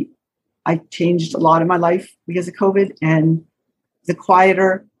I changed a lot in my life because of COVID, and the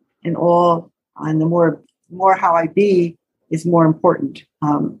quieter and the more how I be is more important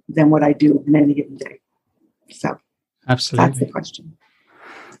than what I do in any given day. So absolutely, that's the question.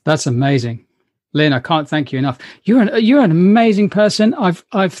 That's amazing, Lynn. I can't thank you enough. You're an amazing person. I've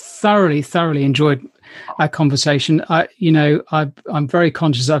thoroughly enjoyed our conversation. I'm very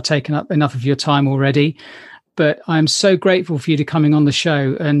conscious I've taken up enough of your time already, but I'm so grateful for you to coming on the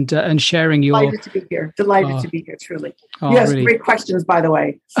show and sharing your. Delighted to be here. Delighted to be here. Truly. Oh, you have really great questions, by the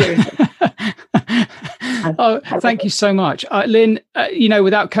way. Seriously. Thank you so much, Lynn.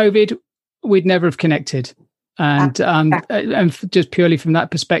 Without COVID, we'd never have connected. And just purely from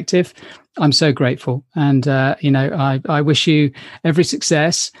that perspective, I'm so grateful. And, I wish you every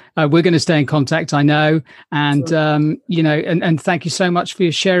success. We're going to stay in contact, I know. And, sure. And thank you so much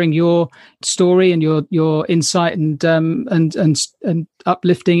for sharing your story and your insight and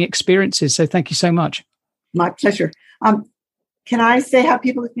uplifting experiences. So thank you so much. My pleasure. Can I say how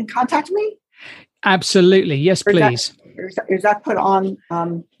people can contact me? Absolutely. Yes, please. Is that put on?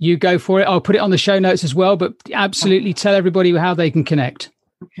 You go for it. I'll put it on the show notes as well, but absolutely tell everybody how they can connect.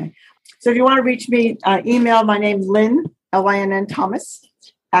 Okay. So if you want to reach me, email my name, Lynn, Lynn Thomas,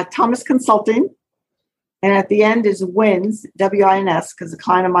 at Thomas Consulting. And at the end is wins, WINS, because a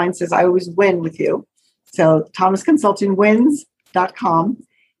client of mine says I always win with you. So thomasconsultingwins.com.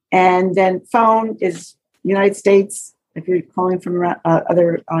 And then phone is United States, if you're calling from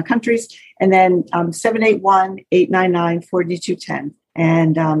other countries, and then 781-899-4210.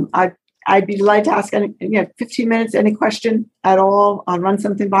 And I'd be delighted to ask 15 minutes, any question at all, run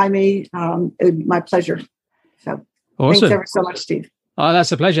something by me. It would be my pleasure. So awesome. Thanks ever so much, Steve. Oh,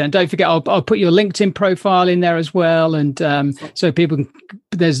 that's a pleasure. And don't forget, I'll put your LinkedIn profile in there as well. And so people can,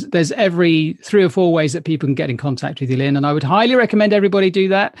 there's every 3 or 4 ways that people can get in contact with you, Lynn. And I would highly recommend everybody do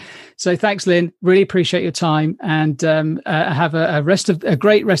that. So thanks, Lynn. Really appreciate your time, and have a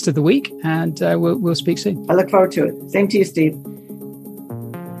great rest of the week. And we'll speak soon. I look forward to it. Same to you, Steve.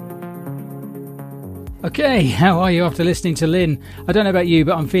 Okay, how are you after listening to Lynn? I don't know about you,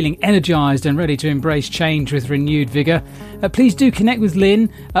 but I'm feeling energised and ready to embrace change with renewed vigour. Please do connect with Lynn.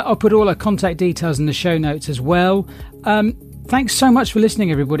 I'll put all her contact details in the show notes as well. Thanks so much for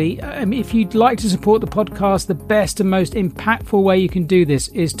listening, everybody. If you'd like to support the podcast, the best and most impactful way you can do this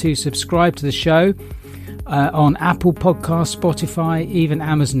is to subscribe to the show on Apple Podcasts, Spotify, even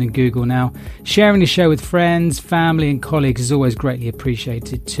Amazon and Google now. Sharing the show with friends, family and colleagues is always greatly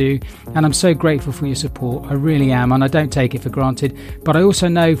appreciated too. And I'm so grateful for your support. I really am, and I don't take it for granted. But I also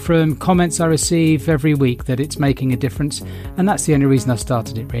know from comments I receive every week that it's making a difference. And that's the only reason I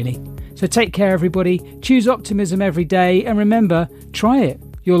started it, really. So take care, everybody. Choose optimism every day. And remember, try it.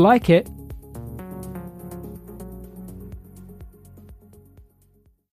 You'll like it.